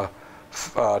of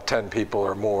 10 people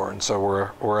or more. And so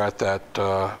we're at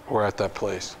that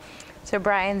place. So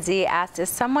Brian Z asked, is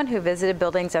someone who visited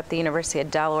buildings at the University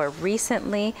of Delaware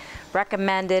recently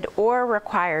recommended or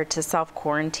required to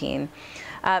self-quarantine?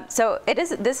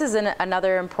 This is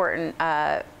another important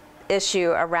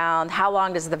issue around how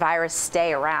long does the virus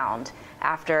stay around.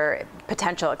 after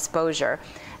potential exposure.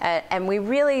 And we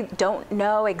really don't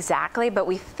know exactly, but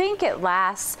we think it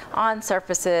lasts on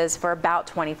surfaces for about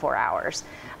 24 hours.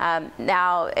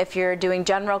 Now, if you're doing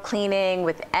general cleaning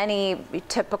with any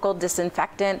typical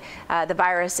disinfectant, the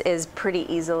virus is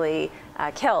pretty easily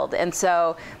killed. And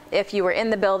so if you were in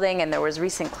the building and there was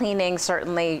recent cleaning,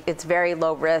 certainly it's very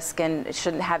low risk and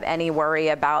shouldn't have any worry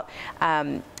about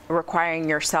requiring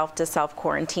yourself to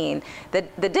self-quarantine.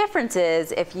 The difference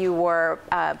is if you were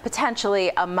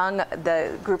potentially among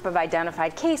the group of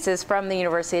identified cases from the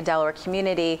University of Delaware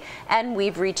community, and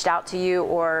we've reached out to you,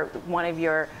 or one of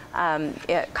your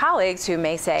colleagues who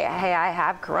may say, hey, I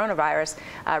have coronavirus,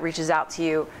 reaches out to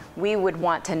you, we would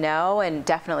want to know and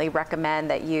definitely recommend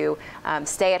that you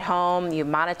stay at home, you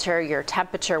monitor your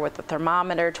temperature with a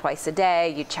thermometer twice a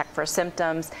day, you check for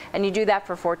symptoms, and you do that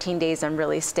for 14 days and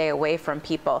really stay away from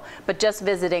people. But just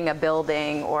visiting a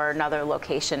building or another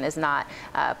location is not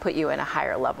put you in a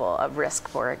higher level of risk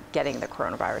for getting the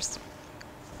coronavirus.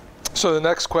 So the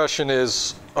next question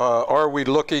is, are we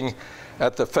looking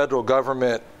at the federal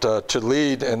government to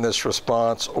lead in this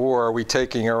response, or are we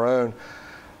taking our own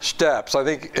steps? I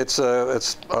think it's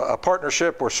a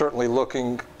partnership. We're certainly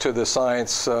looking to the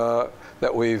science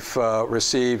that we've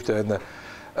received and the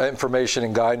information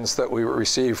and guidance that we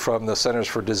received from the Centers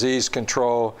for Disease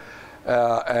Control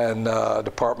and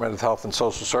Department of Health and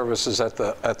Social Services at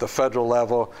the federal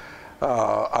level.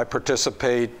 I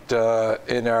participate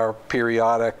in our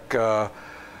periodic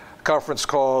conference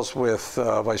calls with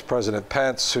Vice President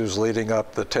Pence, who's leading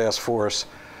up the task force.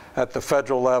 At the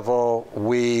federal level,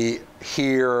 we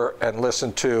hear and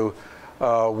listen to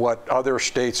what other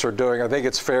states are doing. I think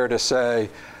it's fair to say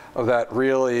that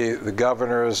really the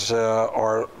governors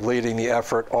are leading the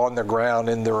effort on the ground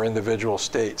in their individual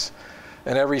states.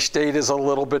 And every state is a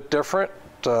little bit different.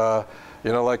 You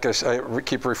know, like I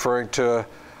keep referring to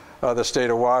the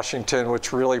state of Washington,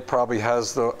 which really probably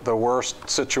has the worst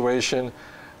situation.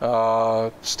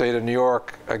 State of New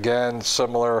York, again,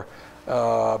 similar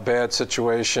bad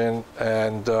situation,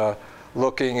 and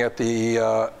looking at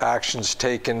the actions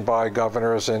taken by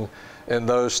governors in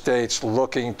those states,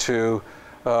 looking to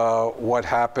what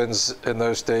happens in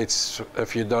those states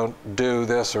if you don't do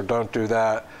this or don't do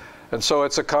that. And so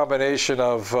it's a combination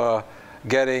of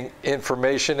getting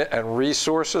information and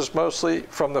resources mostly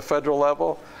from the federal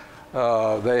level.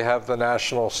 They have the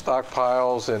national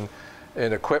stockpiles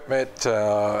and equipment,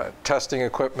 testing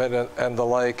equipment and the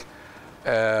like.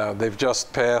 They've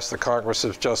just passed, the Congress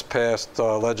has just passed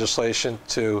legislation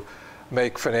to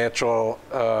make financial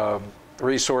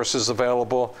resources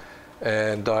available,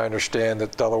 and I understand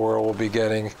that Delaware will be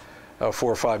getting $4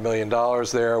 or $5 million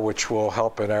there, which will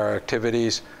help in our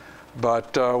activities.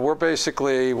 But we're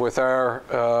basically, with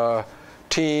our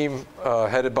team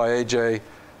headed by A.J.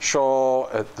 Shaw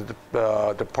at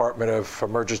the Department of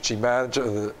Emergency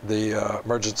Management, the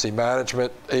Emergency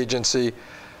Management Agency,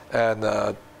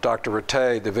 and Dr.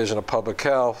 Rattay, Division of Public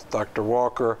Health, Dr.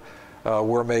 Walker,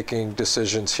 we're making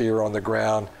decisions here on the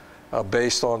ground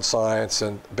based on science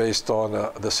and based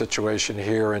on the situation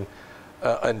here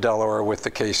in Delaware with the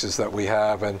cases that we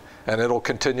have, and it'll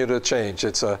continue to change.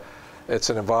 It's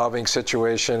an evolving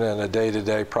situation and a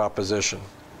day-to-day proposition.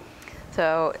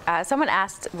 So someone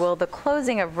asked, will the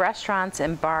closing of restaurants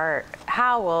and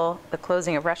how will the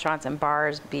closing of restaurants and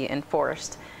bars be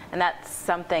enforced? And that's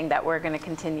something that we're going to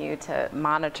continue to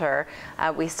monitor.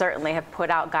 We certainly have put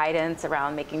out guidance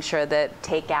around making sure that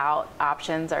takeout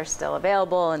options are still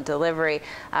available and delivery,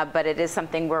 but it is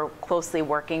something we're closely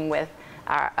working with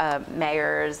our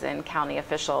mayors and county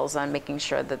officials on making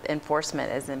sure that enforcement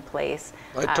is in place.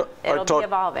 It'll be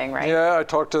evolving, right? Yeah, I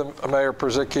talked to Mayor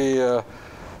Purzycki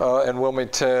in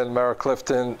Wilmington, Mayor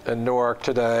Clifton in Newark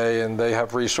today, and they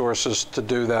have resources to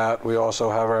do that. We also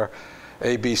have our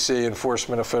ABC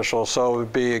enforcement officials, so it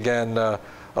would be, again, a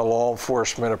law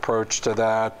enforcement approach to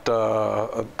that.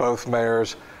 Both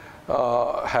mayors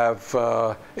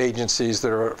have agencies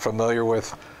that are familiar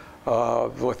with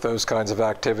those kinds of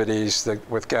activities,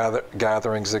 with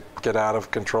gatherings that get out of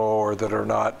control or that are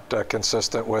not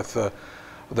consistent with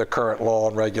the current law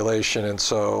and regulation, and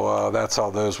so that's how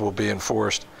those will be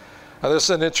enforced. Now, this is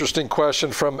an interesting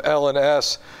question from Ellen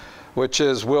S., which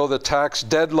is, will the tax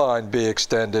deadline be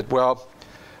extended? Well,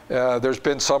 there's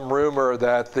been some rumor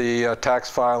that the tax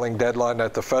filing deadline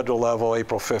at the federal level,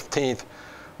 April 15th,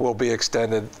 will be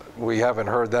extended. We haven't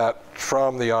heard that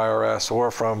from the IRS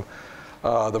or from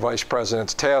the Vice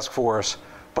President's task force,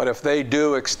 but if they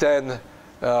do extend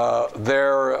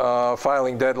their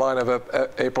filing deadline of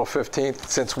April 15th,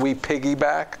 since we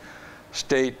piggyback,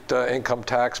 state income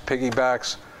tax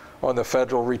piggybacks on the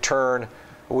federal return,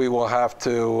 we will have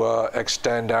to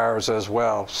extend ours as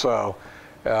well. So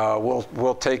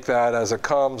we'll take that as it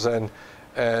comes and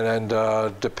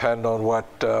depend on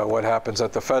what happens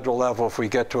at the federal level. If we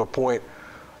get to a point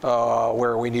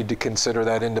where we need to consider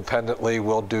that independently,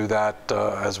 we'll do that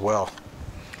as well.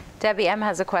 Debbie M.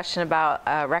 has a question about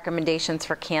recommendations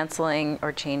for canceling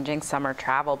or changing summer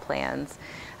travel plans.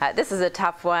 This is a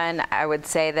tough one. I would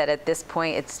say that at this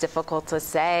point it's difficult to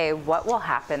say what will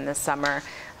happen this summer.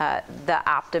 The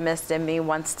optimist in me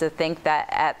wants to think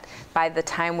that by the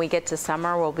time we get to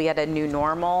summer, we'll be at a new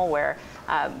normal where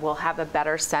we'll have a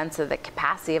better sense of the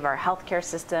capacity of our healthcare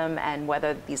system and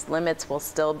whether these limits will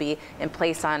still be in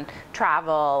place on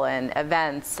travel and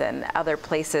events and other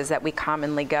places that we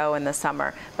commonly go in the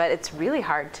summer. But it's really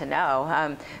hard to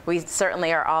know. We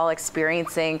certainly are all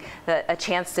experiencing a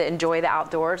chance to enjoy the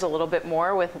outdoors a little bit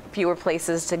more with fewer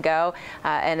places to go.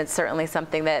 And it's certainly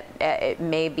something that it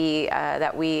may be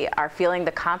that we are feeling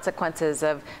the consequences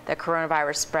of the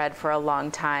coronavirus spread for a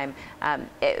long time.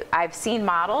 I've seen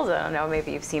models, I don't know,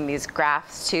 maybe you've seen these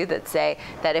graphs too, that say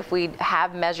that if we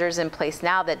have measures in place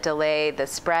now that delay the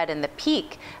spread and the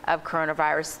peak of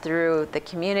coronavirus through the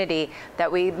community, that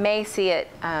we may see it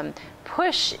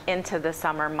push into the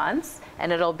summer months,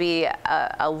 and it'll be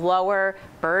a lower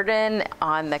burden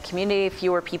on the community.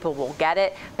 Fewer people will get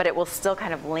it, but it will still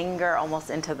kind of linger almost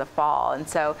into the fall. And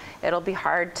so it'll be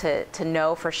hard to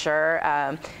know for sure.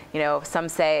 You know, some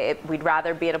say we'd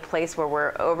rather be at a place where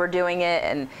we're overdoing it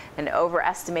and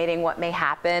overestimating what may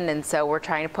happen. And so we're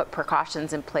trying to put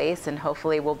precautions in place, and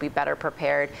hopefully we'll be better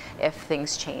prepared if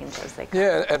things change as they come.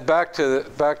 Yeah, and back to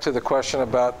the question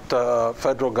about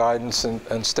federal guidance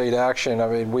and state action. I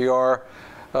mean, we are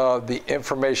the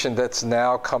information that's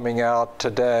now coming out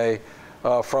today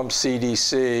from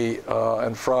CDC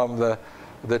and from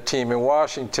the team in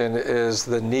Washington is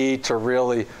the need to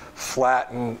really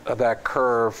flatten that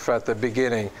curve at the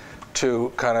beginning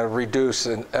to kind of reduce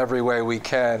in every way we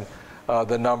can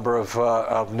the number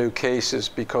of new cases,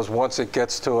 because once it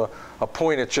gets to a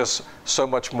point, it's just so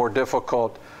much more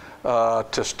difficult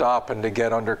to stop and to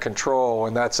get under control.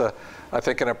 And that's I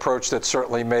think an approach that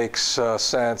certainly makes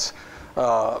sense.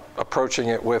 Approaching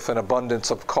it with an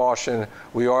abundance of caution.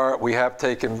 We have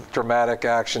taken dramatic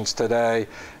actions today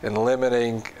in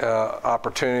limiting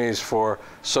opportunities for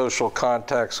social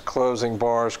contacts, closing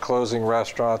bars, closing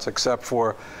restaurants, except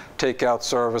for takeout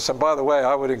service. And by the way,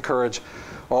 I would encourage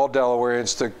all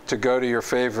Delawareans to go to your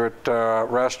favorite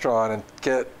restaurant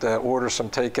and order some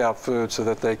takeout food so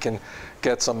that they can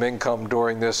get some income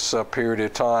during this period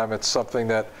of time. It's something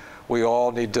that we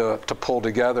all need to pull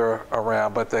together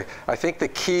around. But I think the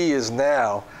key is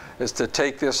now is to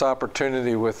take this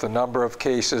opportunity with the number of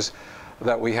cases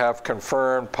that we have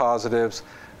confirmed positives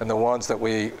and the ones that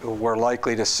we're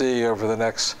likely to see over the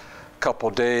next couple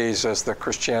days as the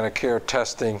Christiana Care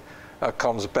testing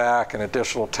comes back and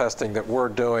additional testing that we're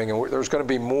doing. And there's going to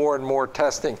be more and more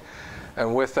testing.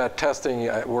 And with that testing,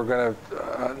 we're going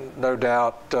to no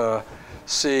doubt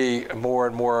see more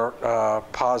and more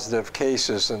positive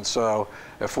cases. And so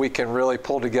if we can really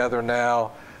pull together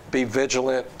now, be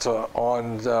vigilant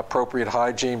on the appropriate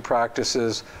hygiene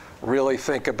practices, really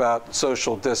think about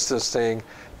social distancing,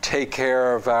 take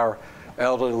care of our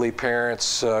elderly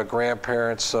parents,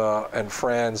 grandparents, and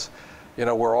friends, you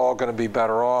know, we're all going to be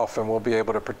better off, and we'll be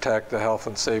able to protect the health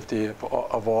and safety of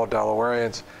all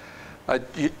Delawareans.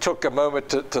 You took a moment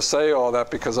to say all that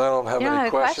because I don't have any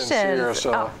questions here.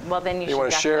 So well, then you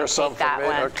want to share some for me?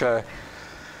 Okay.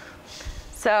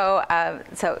 So,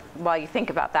 while you think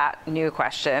about that new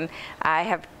question, I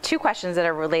have two questions that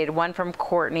are related, one from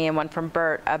Courtney and one from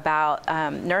Bert about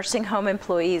nursing home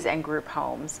employees and group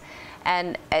homes.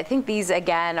 And I think these,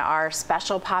 again, are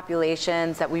special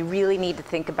populations that we really need to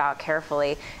think about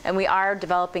carefully. And we are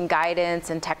developing guidance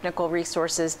and technical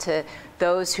resources to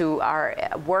those who are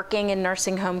working in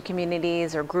nursing home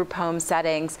communities or group home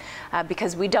settings,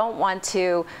 because we don't want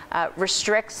to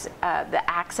restrict the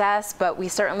access, but we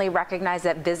certainly recognize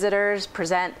that visitors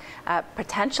present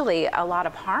potentially a lot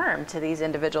of harm to these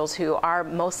individuals who are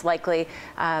most likely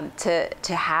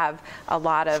to have a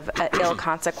lot of ill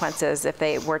consequences if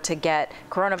they were to get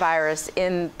coronavirus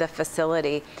in the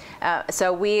facility.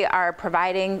 So we are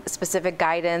providing specific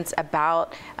guidance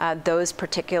about those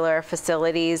particular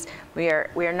facilities. We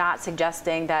are not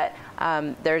suggesting that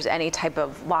there's any type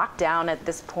of lockdown at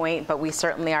this point, but we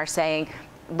certainly are saying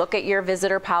look at your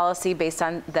visitor policy based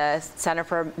on the Center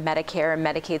for Medicare and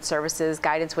Medicaid Services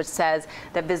guidance, which says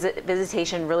that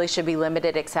visitation really should be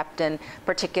limited except in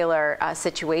particular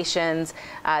situations,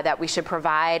 that we should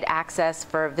provide access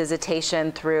for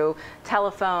visitation through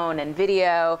telephone and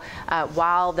video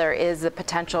while there is the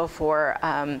potential for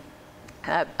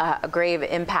a grave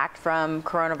impact from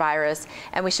coronavirus,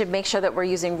 and we should make sure that we're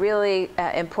using really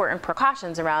important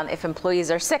precautions around if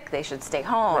employees are sick, they should stay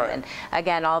home. Right. And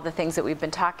again, all the things that we've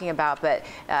been talking about, but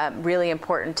really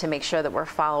important to make sure that we're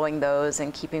following those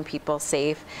and keeping people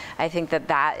safe. I think that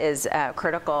that is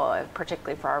critical,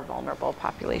 particularly for our vulnerable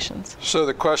populations. So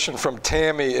the question from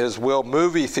Tammy is, will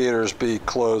movie theaters be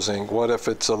closing? What if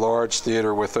it's a large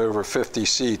theater with over 50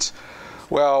 seats?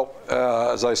 Well,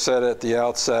 as I said at the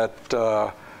outset,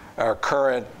 our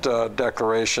current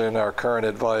declaration, our current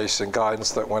advice and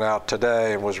guidance that went out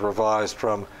today and was revised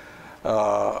from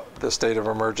the state of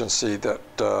emergency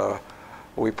that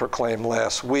we proclaimed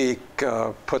last week,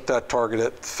 put that target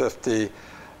at 50.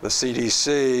 The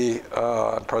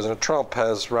CDC, and President Trump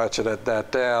has ratcheted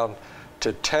that down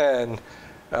to 10.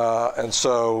 And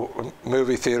so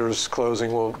movie theaters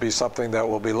closing will be something that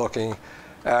we'll be looking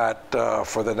at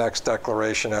for the next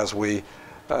declaration as we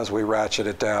ratchet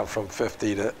it down from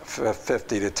 50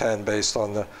 to 10 based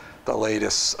on the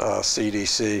latest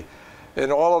CDC.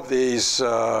 In all of these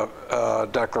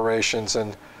declarations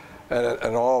and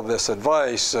all of this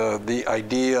advice, the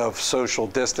idea of social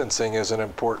distancing is an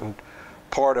important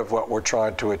part of what we're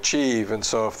trying to achieve. And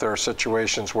so if there are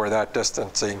situations where that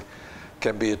distancing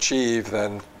can be achieved,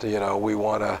 then we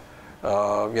want to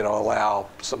allow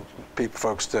some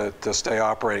folks to stay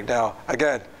operating. Now,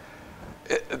 again,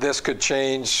 this could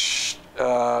change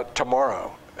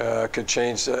tomorrow. Could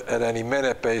change at any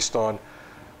minute based on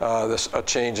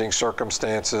changing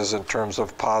circumstances in terms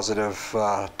of positive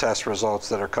test results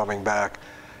that are coming back,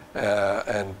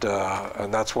 and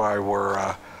that's why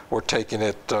we're taking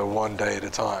it one day at a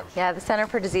time. Yeah, the Center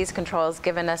for Disease Control has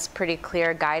given us pretty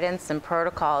clear guidance and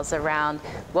protocols around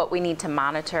what we need to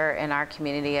monitor in our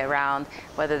community around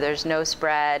whether there's no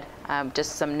spread,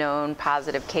 just some known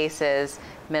positive cases,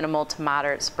 minimal to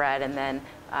moderate spread, and then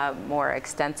more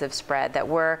extensive spread, that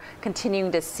we're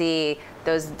continuing to see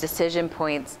those decision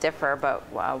points differ, but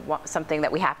something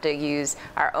that we have to use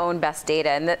our own best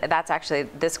data. And that's actually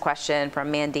this question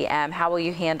from Mandy M. How will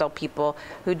you handle people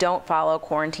who don't follow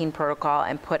quarantine protocol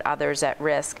and put others at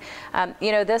risk?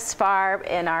 This far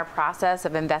in our process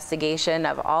of investigation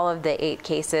of all of the 8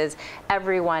 cases,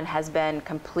 everyone has been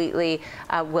completely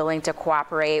willing to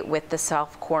cooperate with the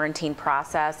self-quarantine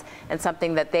process, and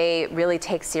something that they really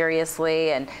take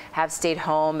seriously and have stayed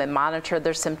home and monitored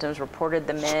their symptoms, reported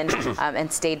them in,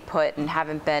 and stayed put and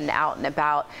haven't been out and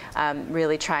about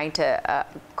really trying to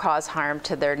cause harm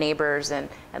to their neighbors and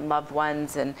loved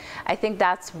ones. And I think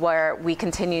that's where we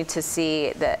continue to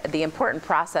see the important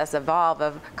process evolve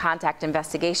of contact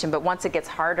investigation. But once it gets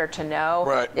harder to know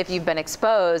right. if you've been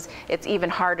exposed, it's even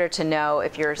harder to know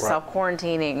if you're right.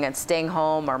 self-quarantining and staying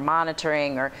home or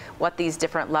monitoring, or what these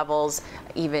different levels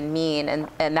even mean.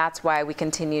 And that's why we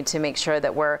continue to make sure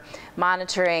that we're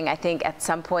monitoring. I think at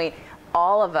some point,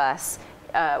 all of us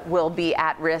will be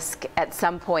at risk at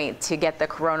some point to get the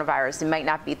coronavirus. It might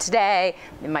not be today,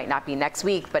 it might not be next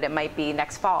week, but it might be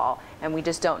next fall. And we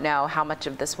just don't know how much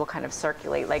of this will kind of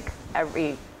circulate. Like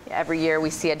every year we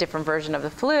see a different version of the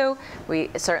flu. We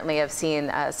certainly have seen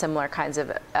similar kinds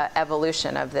of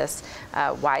evolution of this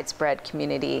widespread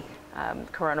community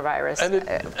coronavirus. And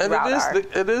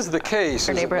it is the case,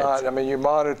 is it not? I mean, you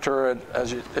monitor it,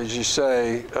 as you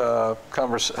say,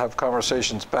 have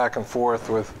conversations back and forth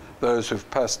with those who've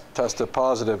tested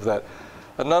positive, that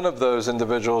none of those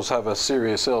individuals have a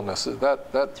serious illness.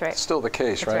 That's right. Still the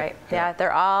case, that's right? Yeah,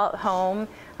 they're all home,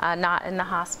 not in the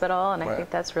hospital, and I right. think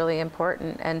that's really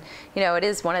important. And it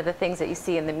is one of the things that you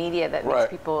see in the media that makes right.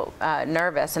 people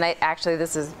nervous. And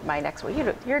this is my next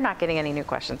one. You're not getting any new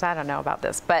questions. I don't know about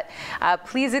this, but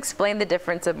please explain the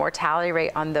difference of mortality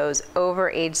rate on those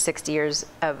over age 60 years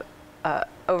of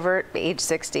over age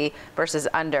 60 versus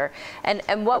under.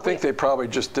 And what I think they probably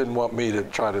just didn't want me to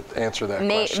try to answer that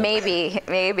question. Maybe.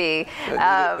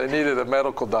 They needed a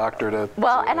medical doctor to.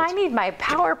 Well, and I need my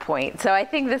PowerPoint. So I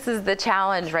think this is the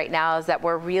challenge right now, is that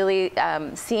we're really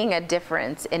seeing a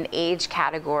difference in age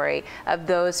category of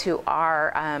those who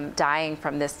are dying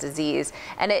from this disease.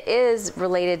 And it is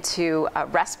related to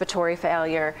respiratory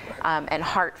failure and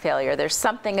heart failure. There's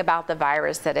something about the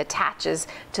virus that attaches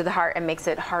to the heart and makes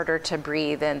it harder to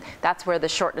breathe. And that's where the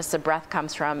shortness of breath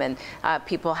comes from. And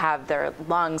people have their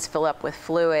lungs fill up with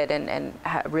fluid and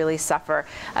really suffer.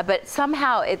 But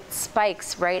somehow it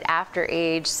spikes right after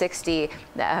age 60.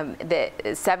 The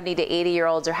 70 to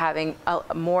 80-year-olds are having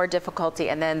more difficulty.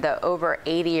 And then the over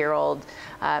 80-year-old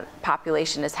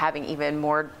population is having even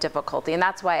more difficulty. And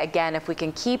that's why, again, if we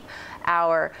can keep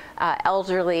our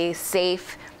elderly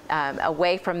safe,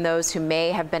 away from those who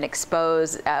may have been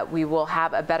exposed, we will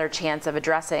have a better chance of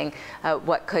addressing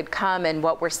what could come. And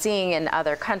what we're seeing in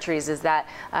other countries is that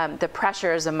the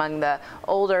pressures among the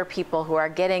older people who are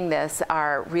getting this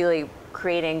are really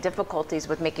creating difficulties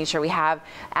with making sure we have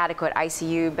adequate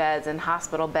ICU beds and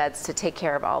hospital beds to take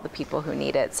care of all the people who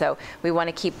need it. So we want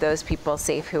to keep those people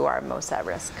safe who are most at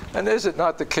risk. And is it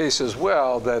not the case as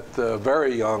well that the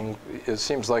very young, it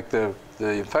seems like the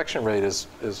infection rate is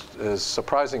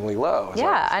surprisingly low?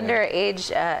 Yeah, under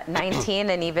age 19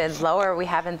 and even lower, we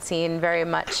haven't seen very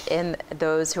much in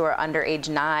those who are under age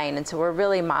 9. And so we're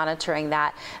really monitoring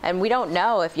that. And we don't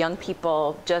know if young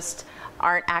people just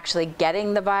aren't actually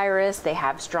getting the virus. They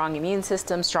have strong immune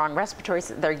systems, strong respiratory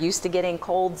systems. They're used to getting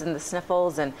colds and the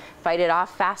sniffles and fight it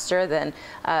off faster than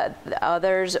the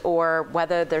others, or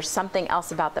whether there's something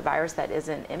else about the virus that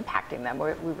isn't impacting them.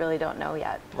 We really don't know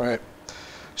yet. Right.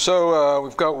 So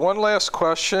we've got one last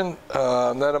question,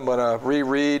 and then I'm going to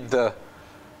reread the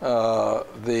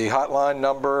hotline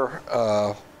number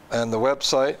and the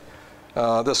website.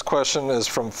 This question is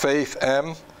from Faith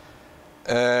M.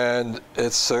 And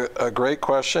it's a great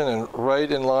question and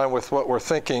right in line with what we're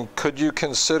thinking. Could you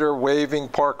consider waiving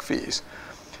park fees?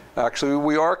 Actually,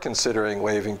 we are considering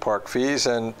waiving park fees,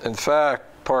 and in fact,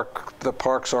 the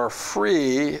parks are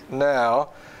free now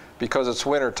because it's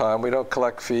winter time. We don't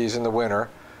collect fees in the winter.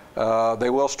 They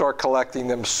will start collecting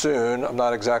them soon. I'm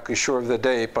not exactly sure of the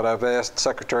date, but I've asked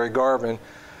Secretary Garvin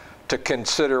to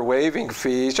consider waiving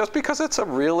fees just because it's a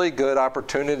really good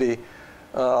opportunity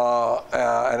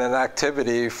and an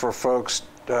activity for folks,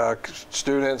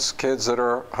 students, kids that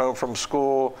are home from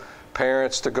school,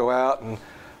 parents to go out and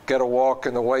get a walk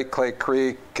in the White Clay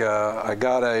Creek. I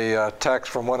got a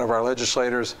text from one of our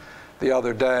legislators the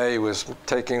other day. He was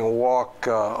taking a walk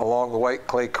along the White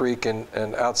Clay Creek and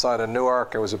outside of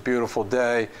Newark. It was a beautiful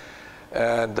day,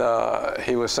 and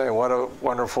he was saying what a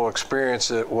wonderful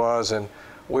experience it was, and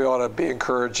we ought to be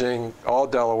encouraging all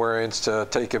Delawareans to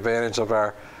take advantage of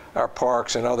our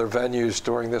parks and other venues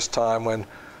during this time when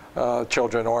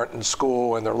children aren't in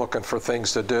school and they're looking for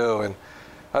things to do. And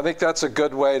I think that's a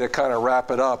good way to kind of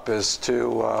wrap it up, is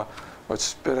to,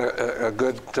 it's been a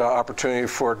good opportunity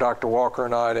for Dr. Walker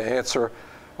and I to answer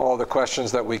all the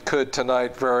questions that we could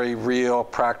tonight, very real,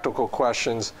 practical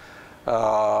questions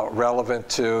relevant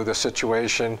to the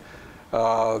situation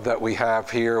that we have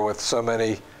here with so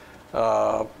many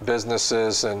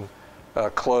businesses and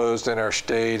closed in our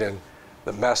state, and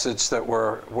the message that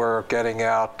we're getting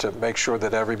out to make sure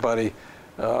that everybody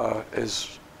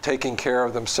is taking care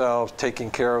of themselves,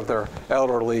 taking care of their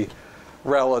elderly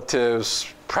relatives,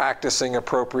 practicing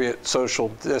appropriate social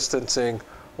distancing,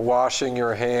 washing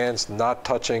your hands, not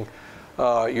touching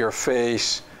your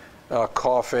face,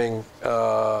 coughing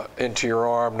into your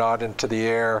arm, not into the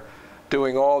air,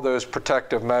 doing all those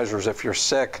protective measures. If you're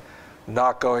sick,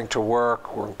 not going to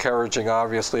work. We're encouraging,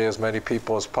 obviously, as many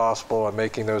people as possible and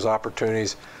making those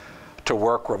opportunities to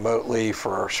work remotely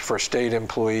for state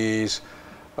employees.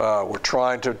 We're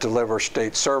trying to deliver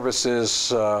state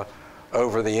services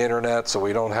over the internet, so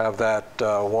we don't have that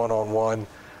one-on-one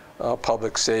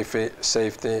public-facing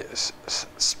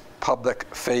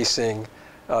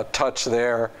touch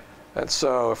there. And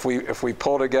so if we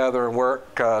pull together and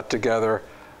work together,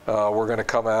 we're going to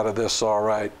come out of this all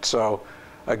right. So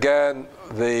again,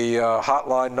 the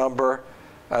hotline number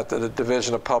at the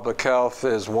Division of Public Health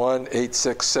is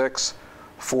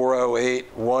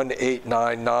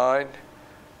 1-866-408-1899.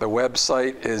 The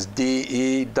website is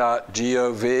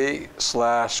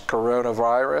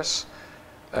de.gov/coronavirus.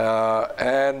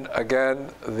 And again,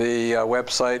 the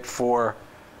website for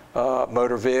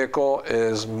motor vehicle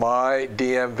is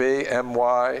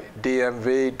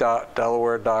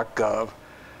mydmv.delaware.gov.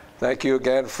 Thank you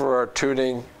again for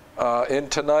tuning in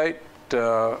tonight.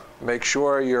 Make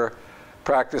sure you're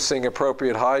practicing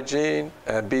appropriate hygiene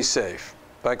and be safe.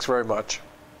 Thanks very much.